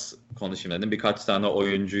biraz konuşayım dedim. Birkaç tane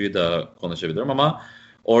oyuncuyu da konuşabilirim ama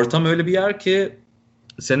ortam öyle bir yer ki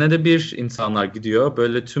senede bir insanlar gidiyor.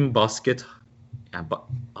 Böyle tüm yani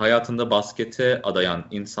hayatında baskete adayan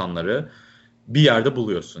insanları bir yerde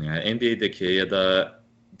buluyorsun. Yani NBA'deki ya da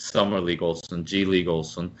Summer League olsun, G League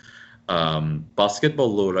olsun,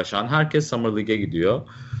 basketbolla uğraşan herkes Summer League'e gidiyor.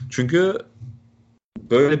 Çünkü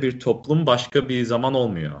böyle bir toplum başka bir zaman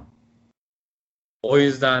olmuyor. O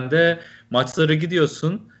yüzden de maçlara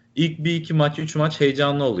gidiyorsun. İlk 1-2 maç, 3 maç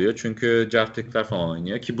heyecanlı oluyor. Çünkü draft pickler falan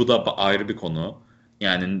oynuyor ki bu da ayrı bir konu.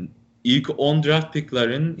 Yani ilk 10 draft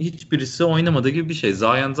picklerin hiçbirisi oynamadığı gibi bir şey.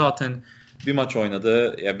 Zion zaten bir maç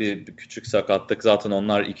oynadı. Ya bir küçük sakatlık. Zaten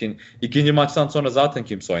onlar ikinci maçtan sonra zaten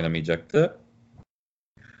kimse oynamayacaktı.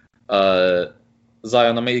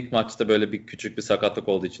 Zion ama ilk maçta böyle bir küçük bir sakatlık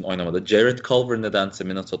olduğu için oynamadı. Jared Culver nedense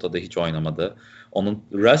Minnesota'da hiç oynamadı. Onun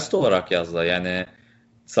rest olarak yazdı. Yani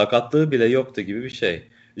sakatlığı bile yoktu gibi bir şey.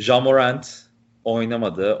 Ja Morant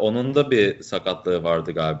oynamadı. Onun da bir sakatlığı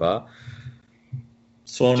vardı galiba.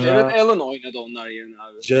 Sonra Jared Allen oynadı onlar yerine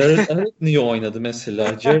abi. Jared Allen niye oynadı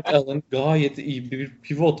mesela? Jared Allen gayet iyi bir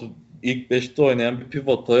pivot. İlk 5'te oynayan bir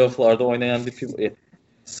pivot. Playoff'larda oynayan bir pivot.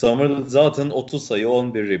 Summer'da zaten 30 sayı,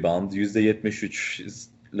 11 rebound, %73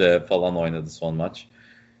 ile falan oynadı son maç.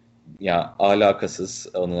 Ya alakasız.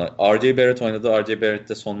 R.J. Barrett oynadı. R.J. Barrett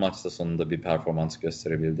de son maçta sonunda bir performans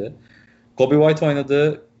gösterebildi. Kobe White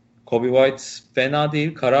oynadı. Kobe White fena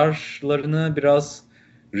değil. Kararlarını biraz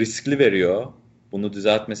riskli veriyor. Bunu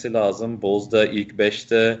düzeltmesi lazım. Bulls'da ilk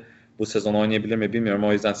 5'te bu sezon oynayabilir mi bilmiyorum.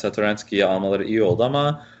 O yüzden Satoranski'yi almaları iyi oldu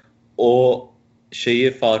ama o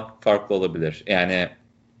şeyi farklı olabilir. Yani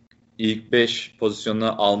ilk 5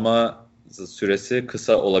 pozisyonunu alma süresi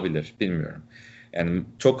kısa olabilir. Bilmiyorum. Yani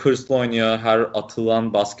çok hırslı oynuyor. Her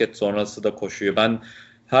atılan basket sonrası da koşuyor. Ben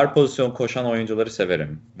her pozisyon koşan oyuncuları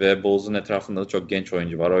severim. Ve Bulls'un etrafında da çok genç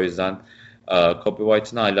oyuncu var. O yüzden Kobe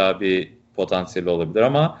White'ın hala bir potansiyeli olabilir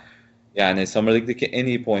ama yani Summer League'deki en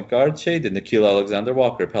iyi point guard Nickeil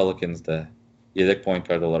Alexander-Walker Pelicans'de. Yedek point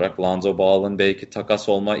guard olarak. Lonzo Ball'ın belki takas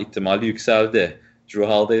olma ihtimali yükseldi. Drew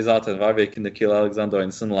Holiday zaten var. Belki Nickeil Alexander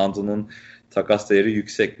oynasın. Lonzo'nun takas değeri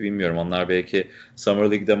yüksek bilmiyorum. Onlar belki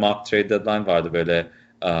Summer League'de mock trade deadline vardı böyle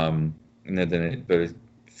böyle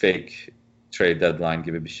fake trade deadline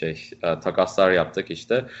gibi bir şey. Takaslar yaptık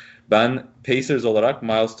işte. Ben Pacers olarak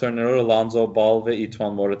Miles Turner'ı, Lonzo Ball ve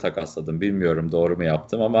Etuan Moore'u takasladım. Bilmiyorum doğru mu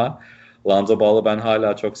yaptım ama Lonzo Ball'ı ben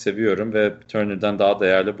hala çok seviyorum ve Turner'dan daha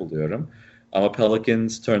değerli buluyorum. Ama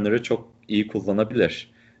Pelicans Turner'ı çok iyi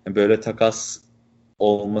kullanabilir. Yani böyle takas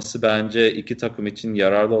olması bence iki takım için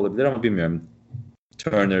yararlı olabilir ama bilmiyorum.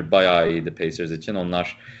 Turner bayağı iyiydi Pacers için.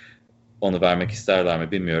 Onlar onu vermek isterler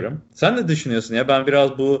mi bilmiyorum. Sen ne düşünüyorsun ya? Ben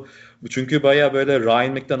biraz bu çünkü bayağı böyle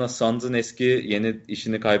Ryan McDonough, Suns'ın eski yeni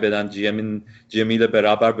işini kaybeden GM'iyle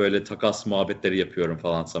beraber böyle takas muhabbetleri yapıyorum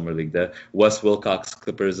falan Summer League'de. Wes Wilcox,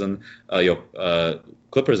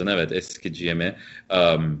 Clippers'ın evet eski GM'i.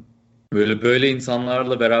 Böyle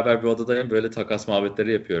insanlarla beraber bir odadayım. Böyle takas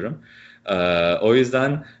muhabbetleri yapıyorum. O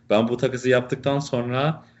yüzden ben bu takası yaptıktan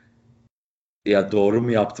sonra ya doğru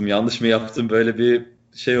mu yaptım, yanlış mı yaptım böyle bir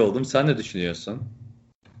şey oldum. Sen ne düşünüyorsun?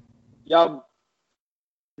 Ya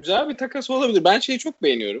güzel bir takas olabilir. Ben şeyi çok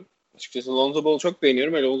beğeniyorum. Açıkçası Lonzo Ball'u çok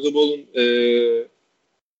beğeniyorum. Lonzo Ball'un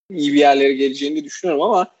iyi bir yerlere geleceğini de düşünüyorum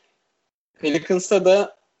ama Pelicans'ta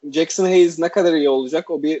da Jackson Hayes ne kadar iyi olacak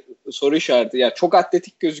o bir soru işareti. Ya çok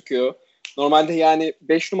atletik gözüküyor. Normalde yani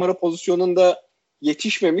 5 numara pozisyonunda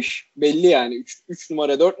yetişmemiş. Belli yani 3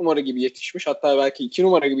 numara 4 numara gibi yetişmiş. Hatta belki 2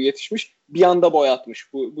 numara gibi yetişmiş. Bir anda boy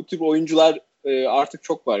atmış. Bu tip oyuncular artık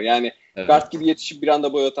çok var. Yani Evet. guard gibi yetişip bir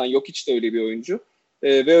anda boy atan Jokic de öyle bir oyuncu.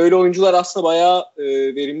 Ve öyle oyuncular aslında bayağı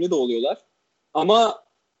verimli de oluyorlar. Ama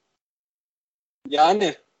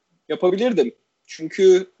yani yapabilirdim.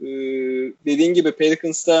 Çünkü dediğin gibi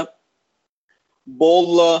Pelicans'ta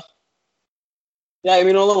Ball'la ya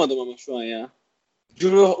emin olamadım ama şu an ya.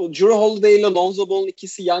 Drew Holiday ile Lonzo Ball'un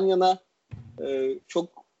ikisi yan yana çok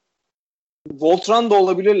Voltran da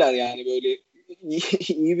olabilirler yani böyle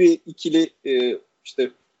iyi bir ikili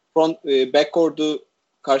işte front backcourt'u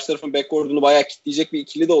karşı tarafın backcourt'unu bayağı kitleyecek bir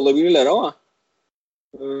ikili de olabilirler ama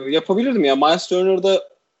yapabilirdim ya. Miles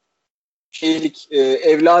Turner'da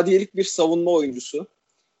evladiyelik bir savunma oyuncusu.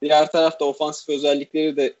 Diğer tarafta ofansif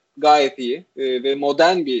özellikleri de gayet iyi ve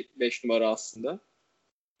modern bir 5 numara aslında.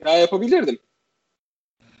 Ya yapabilirdim.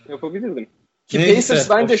 Ki Pacers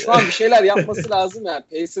bence şu an bir şeyler yapması lazım yani.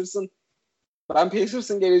 Ben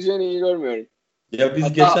Pacers'ın geleceğini iyi görmüyorum. Ya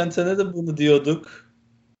biz geçen sene de bunu diyorduk.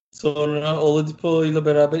 Sonra Oladipo ile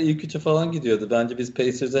beraber ilk üçe falan gidiyordu. Bence biz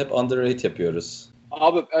Pacers'ı hep underrate yapıyoruz.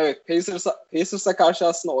 Abi evet Pacers'a karşı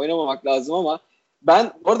aslında oynamamak lazım ama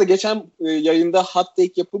ben bu arada geçen yayında hot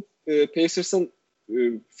take yapıp Pacers'ın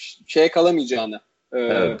kalamayacağını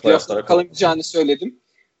playoff'lara kalamayacağını söyledim.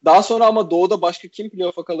 Daha sonra ama Doğu'da başka kim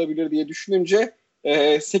playoff'a kalabilir diye düşününce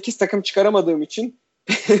 8 takım çıkaramadığım için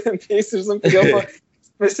Pacers'ın playoff'a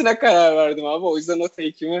gitmesine karar verdim abi. O yüzden o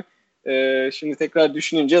take'imi şimdi tekrar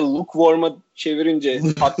düşününce lukewarm'a çevirince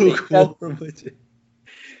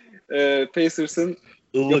Pacers'ın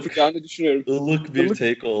yapacağını düşünüyorum. Ilık bir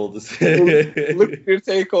take oldu. Ilık bir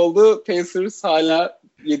take oldu. Pacers hala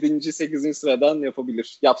 7. 8. sıradan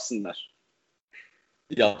yapabilir.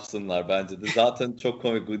 Yapsınlar bence de. Zaten çok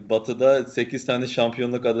komik. Batı'da 8 tane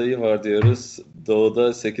şampiyonluk adayı var diyoruz.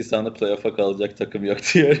 Doğu'da 8 tane playoff'a kalacak takım yok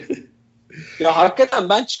diyor. Ya hakikaten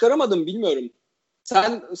ben çıkaramadım bilmiyorum.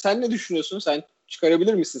 Sen ne düşünüyorsun? Sen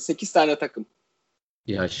çıkarabilir misin? 8 tane takım.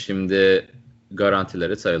 Ya şimdi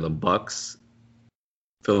garantileri sayalım. Bucks,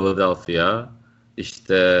 Philadelphia,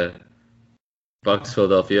 işte Bucks,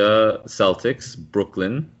 Philadelphia, Celtics,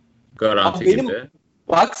 Brooklyn garanti gibi.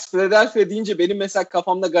 Bucks, Philadelphia deyince benim mesela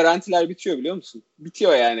kafamda garantiler bitiyor biliyor musun?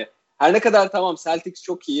 Bitiyor yani. Her ne kadar tamam Celtics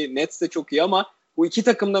çok iyi, Nets de çok iyi ama bu iki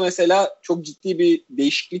takımda mesela çok ciddi bir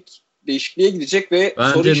değişikliğe gidecek ve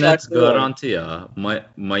bence soru işaretleri Nets garanti ya.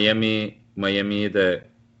 Miami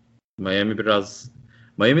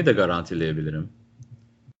de garantileyebilirim.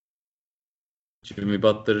 Jimmy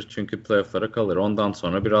Butler çünkü playoff'lara kalır. Ondan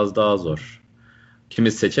sonra biraz daha zor.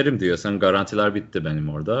 Kimi seçerim diyorsan garantiler bitti benim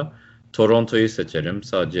orada. Toronto'yu seçerim.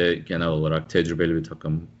 Sadece genel olarak tecrübeli bir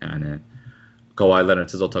takım. Yani Kawhi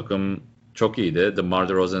Leonard'sız o takım çok iyiydi. DeMar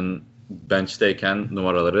DeRozan bench'teyken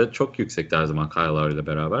numaraları çok yüksekti her zaman Kyle Lowry ile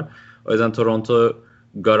beraber. O yüzden Toronto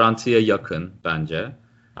garantiye yakın bence.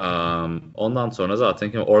 Ondan sonra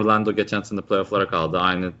zaten Orlando geçen sene playoff'lara kaldı.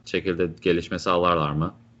 Aynı şekilde gelişme sağlarlar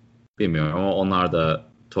mı? Bilmiyorum ama onlar da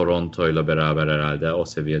Toronto ile beraber herhalde o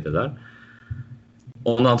seviyedeler.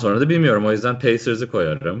 Ondan sonra da bilmiyorum. O yüzden Pacers'ı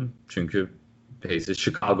koyarım. Çünkü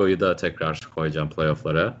Chicago'yu da tekrar koyacağım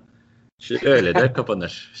playoff'lara. Öyle de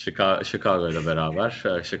kapanır. Chicago ile beraber.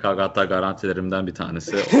 Chicago hatta garantilerimden bir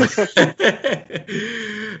tanesi.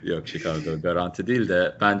 Yok Chicago garanti değil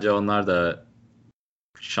de bence onlar da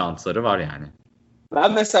şansları var yani.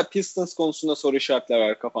 Ben mesela Pistons konusunda soru işaretleri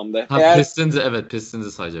var kafamda.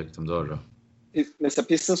 Pistons'ı sayacaktım doğru. Mesela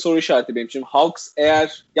Pistons soru işareti benim için.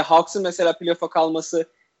 Hawks'ın mesela playoff'a kalması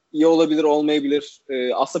iyi olabilir, olmayabilir.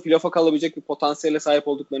 Aslında playoff'a kalabilecek bir potansiyele sahip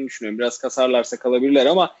olduklarını düşünüyorum. Biraz kasarlarsa kalabilirler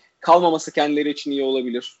ama kalmaması kendileri için iyi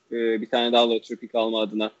olabilir. Bir tane daha lottery pick alma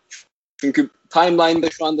adına. Çünkü timeline'da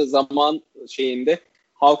şu anda zaman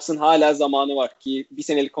Hawks'ın hala zamanı var ki bir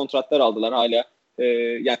senelik kontratlar aldılar hala.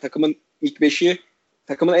 Yani takımın ilk 5'i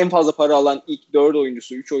takımın en fazla para alan ilk 4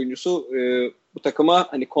 oyuncusu, 3 oyuncusu bu takıma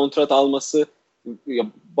hani kontrat alması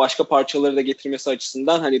başka parçaları da getirmesi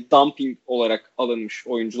açısından hani dumping olarak alınmış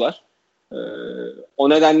oyuncular. O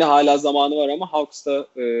nedenle hala zamanı var ama Hawks da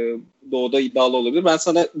Doğu'da iddialı olabilir. Ben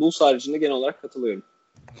sana Bulls haricinde genel olarak katılıyorum.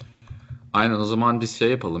 Aynen o zaman biz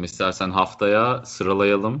yapalım. İstersen haftaya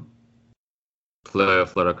sıralayalım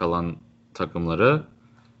playoff'lara kalan takımları.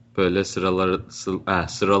 Böyle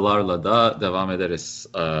sıralarla da devam ederiz.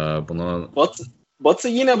 Batı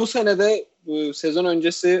yine bu senede sezon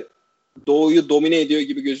öncesi Doğu'yu domine ediyor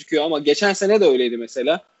gibi gözüküyor ama geçen sene de öyleydi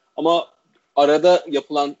mesela. Ama arada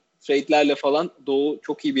yapılan trade'lerle falan Doğu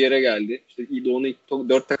çok iyi bir yere geldi. İşte Doğu'nun ilk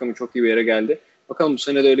 4 takımı çok iyi bir yere geldi. Bakalım bu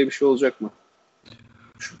sene de öyle bir şey olacak mı?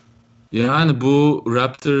 Yani bu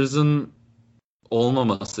Raptors'ın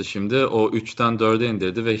olmaması şimdi o 3'ten 4'e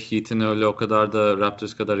indirdi ve Heat'in öyle o kadar da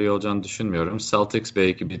Raptors kadar iyi olacağını düşünmüyorum. Celtics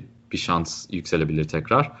belki bir şans yükselebilir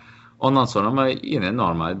tekrar. Ondan sonra ama yine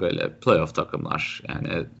normal böyle playoff takımlar.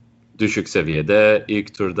 Yani düşük seviyede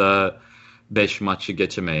ilk turda 5 maçı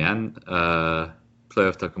geçemeyen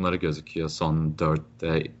playoff takımları gözüküyor son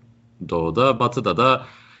 4'te Doğu'da. Batı'da da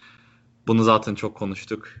bunu zaten çok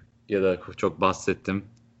konuştuk ya da çok bahsettim.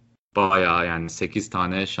 Bayağı yani 8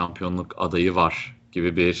 tane şampiyonluk adayı var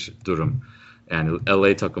gibi bir durum. Yani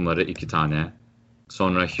LA takımları 2 tane.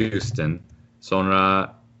 Sonra Houston.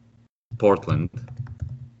 Sonra Portland.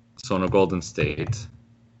 Sonra Golden State.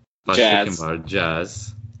 Başka kim var?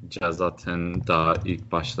 Jazz. Jazz zaten daha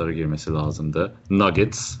ilk başlara girmesi lazımdı.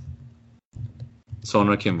 Nuggets.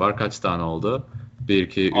 Sonra kim var? Kaç tane oldu? 1,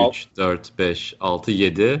 2, 3, 4, 5, 6,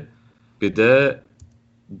 7. Bir de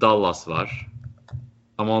Dallas var.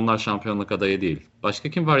 Ama onlar şampiyonluk adayı değil. Başka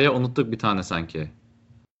kim var ya? Unuttuk bir tane sanki.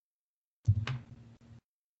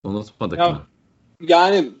 Unutmadık mı?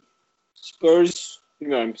 Yani Spurs,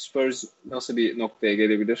 bilmiyorum Spurs nasıl bir noktaya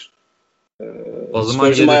gelebilir. O zaman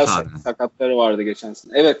 7 tane. Sakatları vardı geçen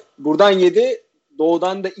sene. Evet. Buradan 7,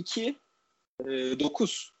 Doğu'dan da 2,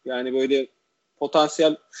 9. Yani böyle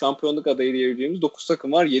potansiyel şampiyonluk adayı diyebileceğimiz 9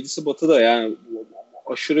 takım var. 7'si Batı'da, yani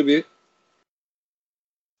aşırı bir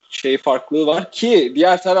farklılığı var ki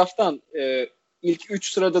diğer taraftan ilk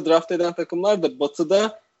 3 sırada draft eden takımlar da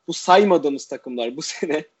Batı'da bu saymadığımız takımlar.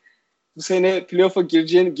 Bu sene playoff'a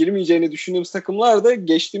girmeyeceğini düşündüğümüz takımlar da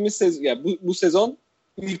geçtiğimiz sezon, yani bu sezon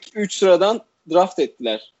ilk 3 sıradan draft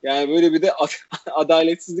ettiler. Yani böyle bir de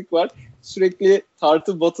adaletsizlik var. Sürekli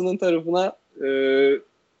tartı Batı'nın tarafına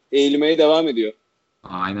eğilmeye devam ediyor.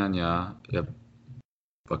 Aynen ya.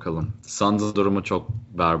 Bakalım. Suns durumu çok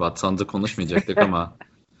berbat. Suns'ı konuşmayacaktık ama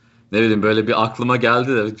ne bileyim böyle bir aklıma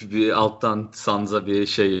geldi de bir alttan Suns'a bir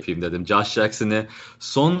şey yapayım dedim. Josh Jackson'ı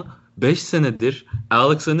son 5 senedir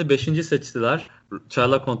Alex'ını 5. seçtiler.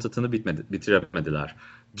 Çaylak kontratını bitiremediler.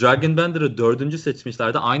 Dragon Bender'ı 4.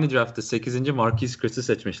 seçmişlerdi. Aynı draftta 8. Marquise Chris'i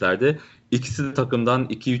seçmişlerdi. İkisi de takımdan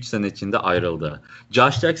 2-3 sene içinde ayrıldı.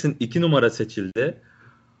 Josh Jackson 2 numara seçildi.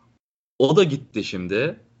 O da gitti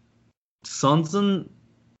şimdi. Suns'ın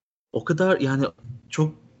o kadar yani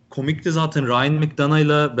çok komikti zaten. Ryan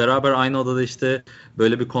McDonough'la beraber aynı odada işte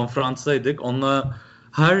böyle bir konferanstaydık. Onunla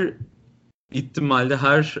her ihtimalle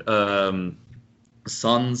her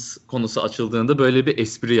Suns konusu açıldığında böyle bir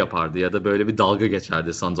espri yapardı ya da böyle bir dalga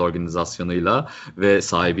geçerdi Suns organizasyonuyla ve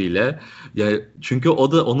sahibiyle. Yani çünkü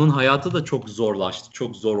onun hayatı da çok zorlaştı,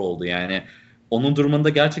 çok zor oldu. Yani onun durumunda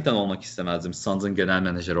gerçekten olmak istemezdim Suns'ın genel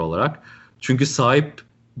menajeri olarak. Çünkü sahip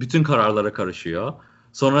bütün kararlara karışıyor.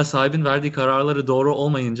 Sonra sahibin verdiği kararları doğru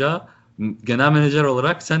olmayınca genel menajer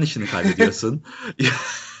olarak sen işini kaybediyorsun.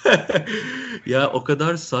 Ya o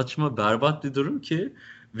kadar saçma, berbat bir durum ki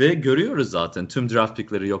ve görüyoruz zaten tüm draft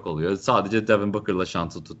pickleri yok oluyor. Sadece Devin Booker'la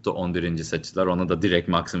şansı tuttu. 11. seçtiler. Ona da direkt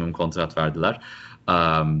maksimum kontrat verdiler.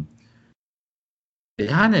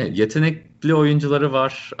 Yani yetenekli oyuncuları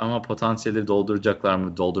var ama potansiyeli dolduracaklar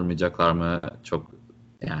mı, doldurmayacaklar mı çok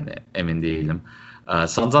yani emin değilim.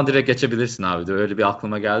 Suns'dan direkt geçebilirsin abi. Öyle bir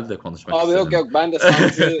aklıma geldi de konuşmak abi istedim. Yok ben de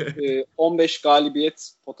Suns'ı 15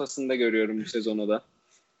 galibiyet potasında görüyorum bu sezonu da.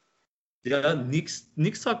 Ya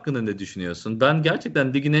Knicks hakkında ne düşünüyorsun? Ben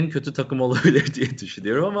gerçekten ligin en kötü takımı olabilir diye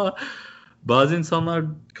düşünüyorum ama bazı insanlar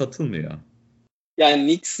katılmıyor. Yani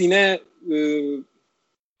Knicks yine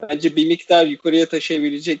bence bir miktar yukarıya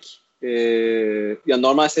taşıyabilecek, ya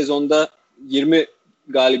normal sezonda 20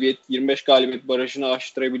 galibiyet 25 galibiyet barajını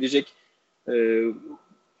aştırabilecek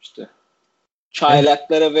işte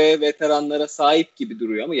çaylaklara ve veteranlara sahip gibi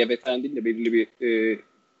duruyor ama ya veteran değil de belirli bir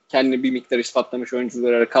kendini bir miktar ispatlamış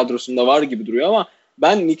oyuncular kadrosunda var gibi duruyor ama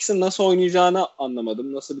ben Knicks'in nasıl oynayacağını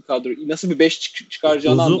anlamadım. Nasıl bir kadro, nasıl bir 5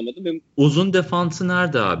 çıkaracağını anlamadım. Uzun defansı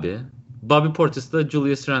nerede abi? Bobby Portis'le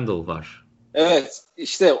Julius Randle var. Evet,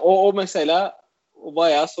 işte o mesela o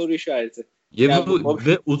bayağı soru işareti.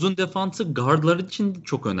 Ve uzun defansı guardlar için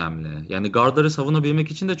çok önemli. Yani guardları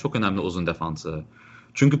savunabilmek için de çok önemli uzun defansı.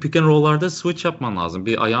 Çünkü pick and roll'larda switch yapman lazım.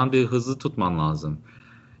 Bir ayağın bir hızlı tutman lazım.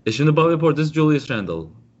 Şimdi Bobby Portis, Julius Randle.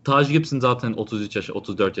 Taj Gibson zaten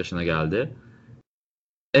 34 yaşına geldi.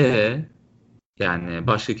 Yani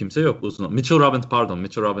başka kimse yok uzun. Mitchell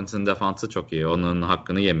Robinson'ın defansı çok iyi. Onun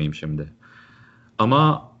hakkını yemeyeyim şimdi.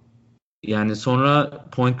 Ama yani sonra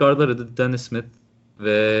point guardları da Dennis Smith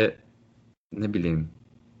ve ne bileyim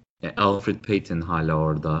Alfred Payton hala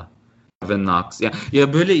orada. Ve Knox.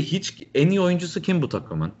 Ya böyle hiç en iyi oyuncusu kim bu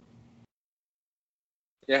takımın?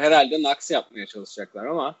 Ya herhalde Knox yapmaya çalışacaklar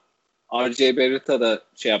ama R.J. Barrett'a da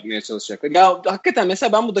şey yapmaya çalışacaklar. Ya hakikaten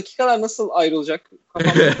mesela ben bu dakikalar nasıl ayrılacak?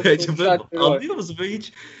 Kafamda çok soru işaretleri var. Anlıyor musun? Böyle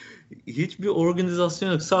hiçbir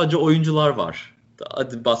organizasyon yok. Sadece oyuncular var.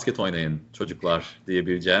 Hadi basket oynayın çocuklar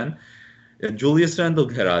diyebileceğin. Julius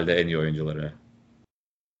Randle herhalde en iyi oyuncuları.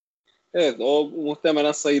 Evet, o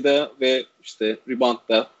muhtemelen sayıda ve işte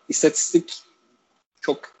reboundda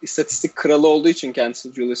istatistik kralı olduğu için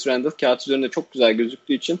kendisi Julius Randle kağıt üzerinde çok güzel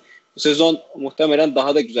gözüktüğü için bu sezon muhtemelen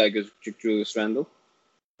daha da güzel gözükecek Julius Randle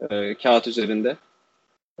kağıt üzerinde.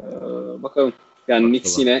 Bakalım. Yani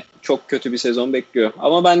Knicks yine çok kötü bir sezon bekliyor.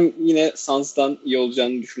 Ama ben yine Suns'tan iyi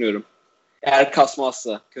olacağını düşünüyorum. Eğer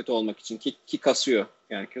kasmazsa kötü olmak için ki kasıyor.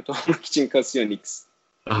 Yani kötü olmak için kasıyor Knicks.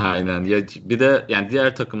 Aynen. Ya bir de yani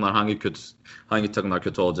diğer takımlar hangi takımlar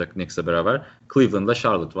kötü olacak Knicks'le beraber? Cleveland'da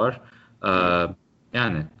Charlotte var.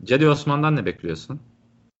 Yani Cedi Osman'dan ne bekliyorsun?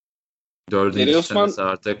 Dördüncü senesi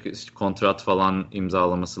artık kontrat falan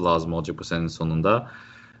imzalaması lazım olacak bu senenin sonunda.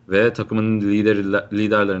 Ve takımın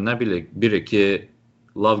liderlerinden biri ki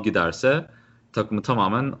Love giderse takımı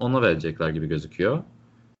tamamen ona verecekler gibi gözüküyor.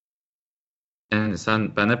 Yani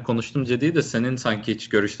ben hep konuştum Cedi'yi de senin sanki hiç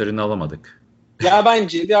görüşlerini alamadık. Ya ben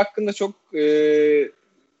Cedi hakkında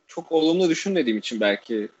çok olumlu düşünmediğim için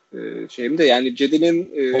belki şeyimde yani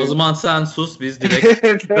Cedi'nin O zaman sen sus biz direkt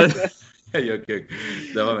yok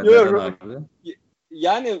devam et. Yok.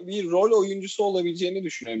 Yani bir rol oyuncusu olabileceğini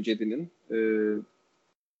düşünüyorum Cedi'nin.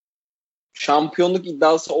 Şampiyonluk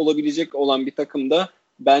iddiası olabilecek olan bir takımda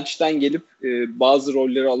bench'ten gelip bazı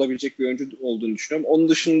rolleri alabilecek bir oyuncu olduğunu düşünüyorum. Onun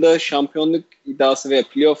dışında şampiyonluk iddiası veya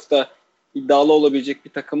playoff'ta iddialı olabilecek bir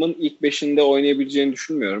takımın ilk 5'inde oynayabileceğini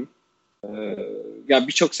düşünmüyorum. Ya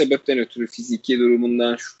birçok sebepten ötürü fiziki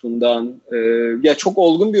durumundan, şutundan. Ya çok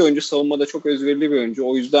olgun bir oyuncu, savunmada çok özverili bir oyuncu.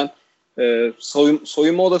 O yüzden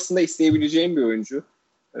soyunma odasında isteyebileceğim bir oyuncu.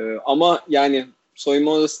 Ama yani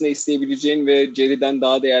soyunma odasında isteyebileceğin ve Cedi'den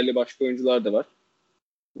daha değerli başka oyuncular da var.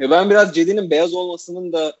 Ben biraz Cedi'nin beyaz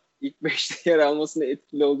olmasının da ilk 5'te yer almasında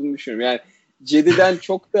etkili olduğunu düşünüyorum. Yani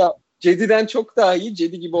Cedi'den çok daha iyi,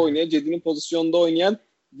 Cedi gibi oynayan, Cedi'nin pozisyonda oynayan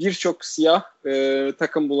birçok siyah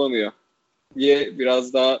takım bulamıyor diye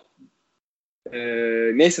biraz daha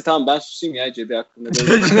neyse tamam ben susayım ya Cedi hakkında.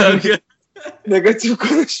 Negatif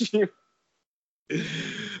konuşayım.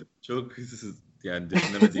 Çok yani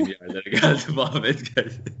düşünemediğim yerlere geldi. Muhammed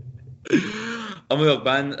geldi. Ama yok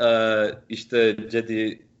ben işte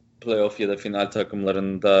Cedi playoff ya da final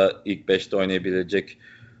takımlarında ilk 5'te oynayabilecek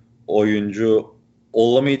oyuncu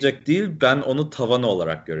olamayacak değil. Ben onu tavanı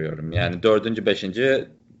olarak görüyorum. Yani 4. 5.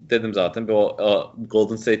 dedim zaten.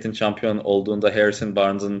 Golden State'in şampiyon olduğunda Harrison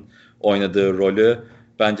Barnes'ın oynadığı rolü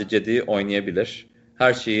bence Cedi oynayabilir.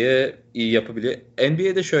 Her şeyi iyi yapabilir.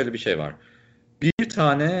 NBA'de şöyle bir şey var. Bir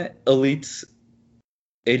tane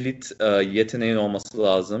elit yeteneğin olması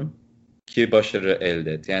lazım ki başarı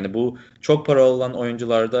elde et. Yani bu çok para olan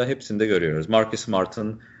oyuncularda hepsinde görüyoruz. Marcus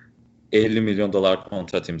Smart'ın 50 milyon dolar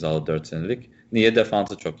kontrat imzaladı 4 senelik. Niye?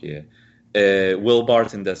 Defansı çok iyi. Will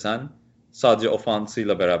Barton desen sadece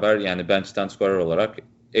ofansıyla beraber yani bench'ten skorer olarak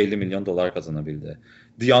 50 milyon dolar kazanabildi.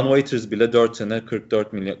 Dion Waiters bile 4 sene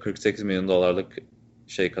 48 milyon dolarlık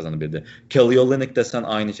şey kazanabildi. Kelly Olynyk desen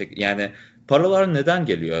aynı şekilde. Yani paralar neden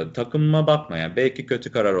geliyor? Takımıma bakma yani. Belki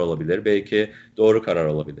kötü karar olabilir. Belki doğru karar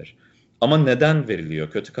olabilir. Ama neden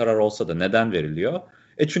veriliyor? Kötü karar olsa da neden veriliyor?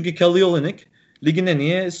 Çünkü Kelly Olynyk ligin en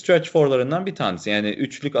iyi stretch four'larından bir tanesi. Yani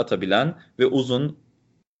üçlük atabilen ve uzun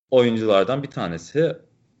oyunculardan bir tanesi.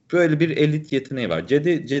 Böyle bir elit yeteneği var.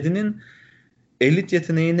 Cedi'nin elit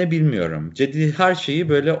yeteneği ne bilmiyorum. Cedi her şeyi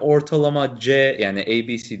böyle ortalama C yani A,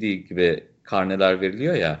 B, C, D gibi karneler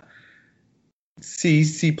veriliyor ya.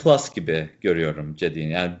 C plus gibi görüyorum Cedi'nin.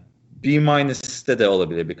 Yani B- de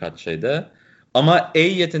olabilir birkaç şeyde. Ama A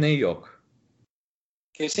yeteneği yok.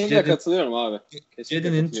 Kesinlikle katılıyorum abi.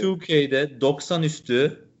 Cedi'nin 2K'de 90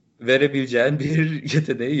 üstü verebileceğin bir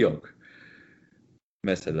yeteneği yok.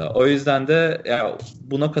 Mesela. O yüzden de ya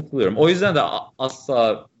buna katılıyorum. O yüzden de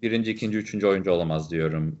asla birinci, ikinci, üçüncü oyuncu olamaz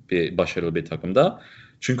diyorum bir başarılı bir takımda.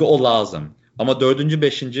 Çünkü o lazım. Ama dördüncü,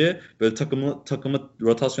 beşinci böyle takımı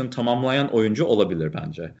rotasyonu tamamlayan oyuncu olabilir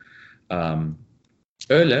bence.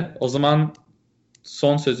 Öyle. O zaman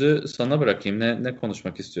son sözü sana bırakayım. Ne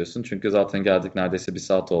konuşmak istiyorsun? Çünkü zaten geldik neredeyse bir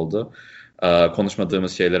saat oldu.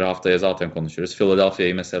 Konuşmadığımız şeyleri haftaya zaten konuşuruz.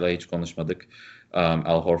 Philadelphia'yı mesela hiç konuşmadık.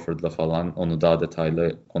 Al Horford'la falan onu daha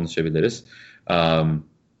detaylı konuşabiliriz.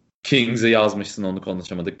 Kings'i yazmışsın onu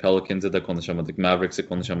konuşamadık. Pelicans'ı da konuşamadık. Mavericks'i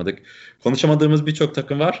konuşamadık. Konuşamadığımız birçok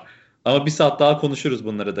takım var. Ama bir saat daha konuşuruz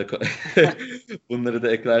bunları da bunları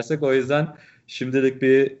da eklersek. O yüzden şimdilik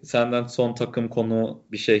bir senden son takım konu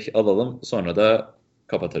bir şey alalım. Sonra da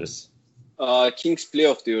kapatırız. Kings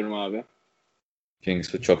playoff diyorum abi.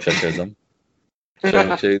 Kings'u çok şaşırdım.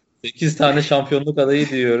 8 tane şampiyonluk adayı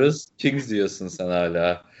diyoruz. Kings diyorsun sen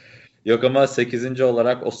hala. Yok ama 8.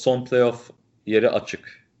 olarak o son playoff yeri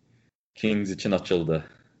açık. Kings için açıldı.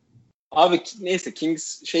 Abi neyse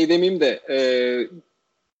Kings şey demeyeyim de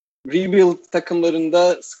rebuild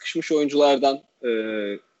takımlarında sıkışmış oyunculardan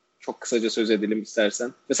çok kısaca söz edelim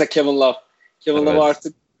istersen. Mesela Kevin Love. Kevin Love'ı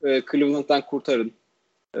artık Cleveland'dan kurtarın.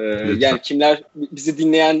 Yani kimler bizi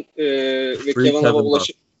dinleyen ve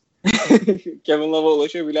Kevin Love'a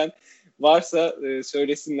ulaşabilen varsa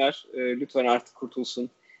söylesinler. Lütfen artık kurtulsun.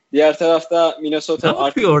 Diğer tarafta Minnesota ne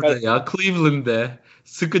yapıyor orada ya? Cleveland'de.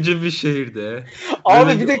 Sıkıcı bir şehirde. Abi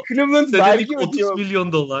böyle bir de Cleveland vergi ödüyor. 30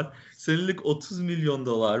 milyon dolar. Senelik 30 milyon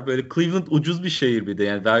dolar. Böyle Cleveland ucuz bir şehir bir de.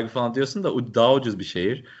 Yani vergi falan diyorsun da daha ucuz bir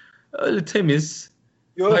şehir. Öyle temiz.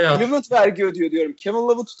 Yok Cleveland vergi ödüyor diyorum. Kevin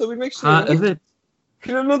Love'ı tutabilmek için. Evet.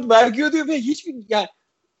 Cleveland vergi ödüyor ve hiçbir yani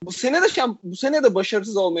bu sene de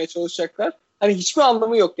başarısız olmaya çalışacaklar. Hani hiçbir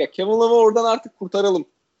anlamı yok ya. Kevin Love'ı oradan artık kurtaralım.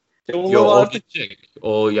 O gidecek.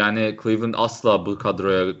 O yani Cleveland asla bu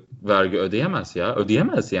kadroya vergi ödeyemez ya.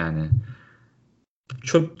 Ödeyemez yani.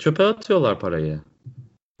 Çöpe atıyorlar parayı.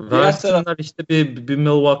 Versinler işte bir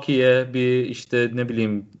Milwaukee'ye, bir işte ne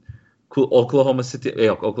bileyim Oklahoma City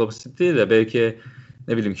de belki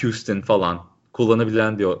ne bileyim Houston falan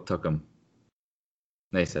kullanabilen bir takım.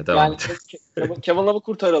 Neyse devam et. Kevin Love'ı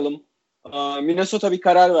kurtaralım. Minnesota bir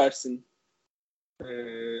karar versin.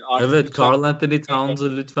 Evet, Karl Anthony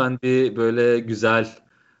Towns'u lütfen bir böyle güzel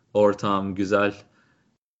ortam, güzel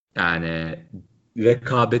yani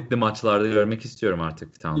rekabetli maçlarda görmek istiyorum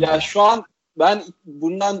artık Towns'u. Ya şu an ben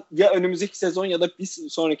bundan ya önümüzdeki sezon ya da bir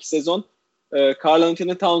sonraki sezon Karl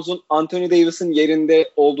Anthony Towns'un Anthony Davis'in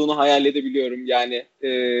yerinde olduğunu hayal edebiliyorum. Yani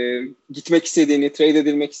gitmek istediğini, trade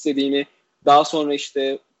edilmek istediğini, daha sonra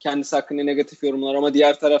işte kendisi hakkında negatif yorumlar ama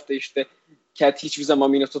diğer tarafta işte Cat hiçbir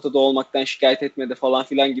zaman Minnesota'da olmaktan şikayet etmedi falan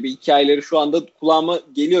filan gibi hikayeleri şu anda kulağıma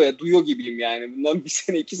geliyor ya, duyuyor gibiyim yani. Bundan bir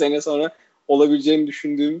sene 2 sene sonra olabileceğini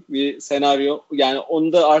düşündüğüm bir senaryo. Yani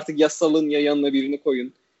onu da artık ya salın ya yanına birini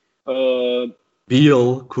koyun.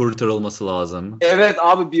 Beal kurtarılması lazım. Evet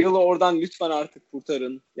abi, Beal'ı oradan lütfen artık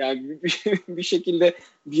kurtarın. Yani bir şekilde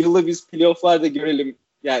Beal'ı biz playoff'larda görelim.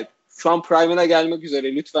 Yani şu an prime'ına gelmek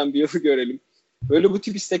üzere, lütfen Beal'ı görelim. Böyle bu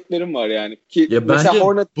tip isteklerim var yani. Ki ya bence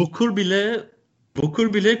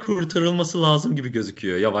Booker bile kurtarılması lazım gibi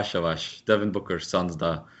gözüküyor yavaş yavaş. Devin Booker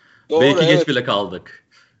Suns'da. Doğru, belki evet. Geç bile kaldık.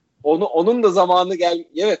 Onun da zamanı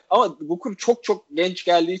evet ama Booker çok genç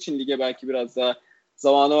geldiği için lige belki biraz daha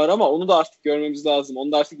zamanı var ama onu da artık görmemiz lazım.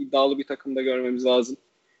 Onu da artık iddialı bir takımda görmemiz lazım.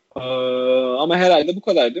 Ama herhalde bu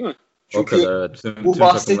kadar değil mi? Çünkü o kadar, evet. Tüm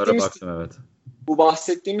takımlara baktım, evet. Bu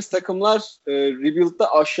bahsettiğimiz takımlar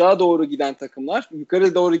rebuild'da aşağı doğru giden takımlar.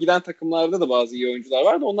 Yukarı doğru giden takımlarda da bazı iyi oyuncular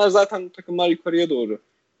vardı. Onlar zaten takımlar yukarıya doğru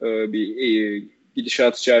bir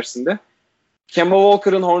gidişat içerisinde. Kemba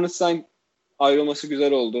Walker'ın Hornets'tan ayrılması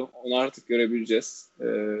güzel oldu. Onu artık görebileceğiz.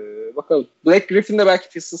 Bakalım. Blake Griffin de belki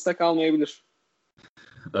Pistons'ta kalmayabilir.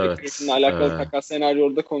 Blake Griffin'le alakalı takas senaryo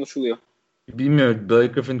orada konuşuluyor. Bilmiyorum.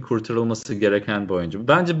 Blake Griffin kurtarılması gereken bir oyuncu.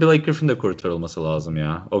 Bence Blake Griffin de kurtarılması lazım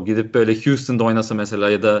ya. O gidip böyle Houston'da oynasa mesela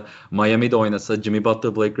ya da Miami'de oynasa, Jimmy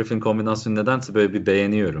Butler Blake Griffin kombinasyonu nedense böyle bir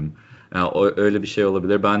beğeniyorum. Yani öyle bir şey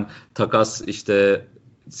olabilir. Ben takas işte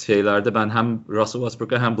şeylerde ben hem Russell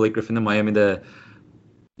Westbrook'a hem Blake Griffin'i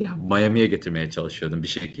Miami'ye getirmeye çalışıyordum bir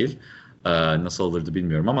şekil. Nasıl olurdu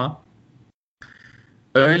bilmiyorum ama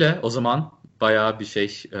öyle. O zaman bayağı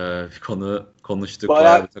bir konu konuştuk.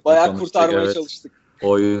 Bayağı kurtarmaya çalıştık.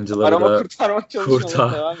 Oyuncuları da kurtarmak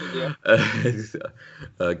çalışmaya devam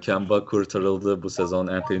ediyor. Kemba kurtarıldı bu sezon.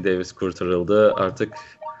 Anthony Davis kurtarıldı. Artık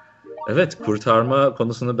evet, kurtarma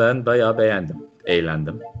konusunu ben bayağı beğendim.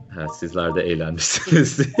 Eğlendim. Sizler de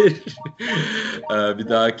eğlenmişsinizdir. Bir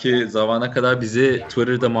dahaki zamana kadar bizi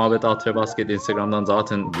Twitter'da Muhabbet Basket, Instagram'dan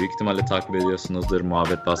zaten büyük ihtimalle takip ediyorsunuzdur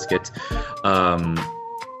Muhabbet Basket.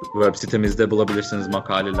 Web sitemizde bulabilirsiniz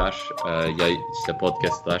makaleler, ya işte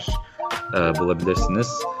podcastlar bulabilirsiniz.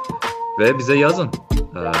 Ve bize yazın.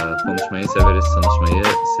 Konuşmayı severiz, tanışmayı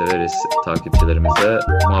severiz takipçilerimize.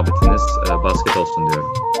 Muhabbetiniz basket olsun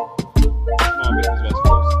diyorum.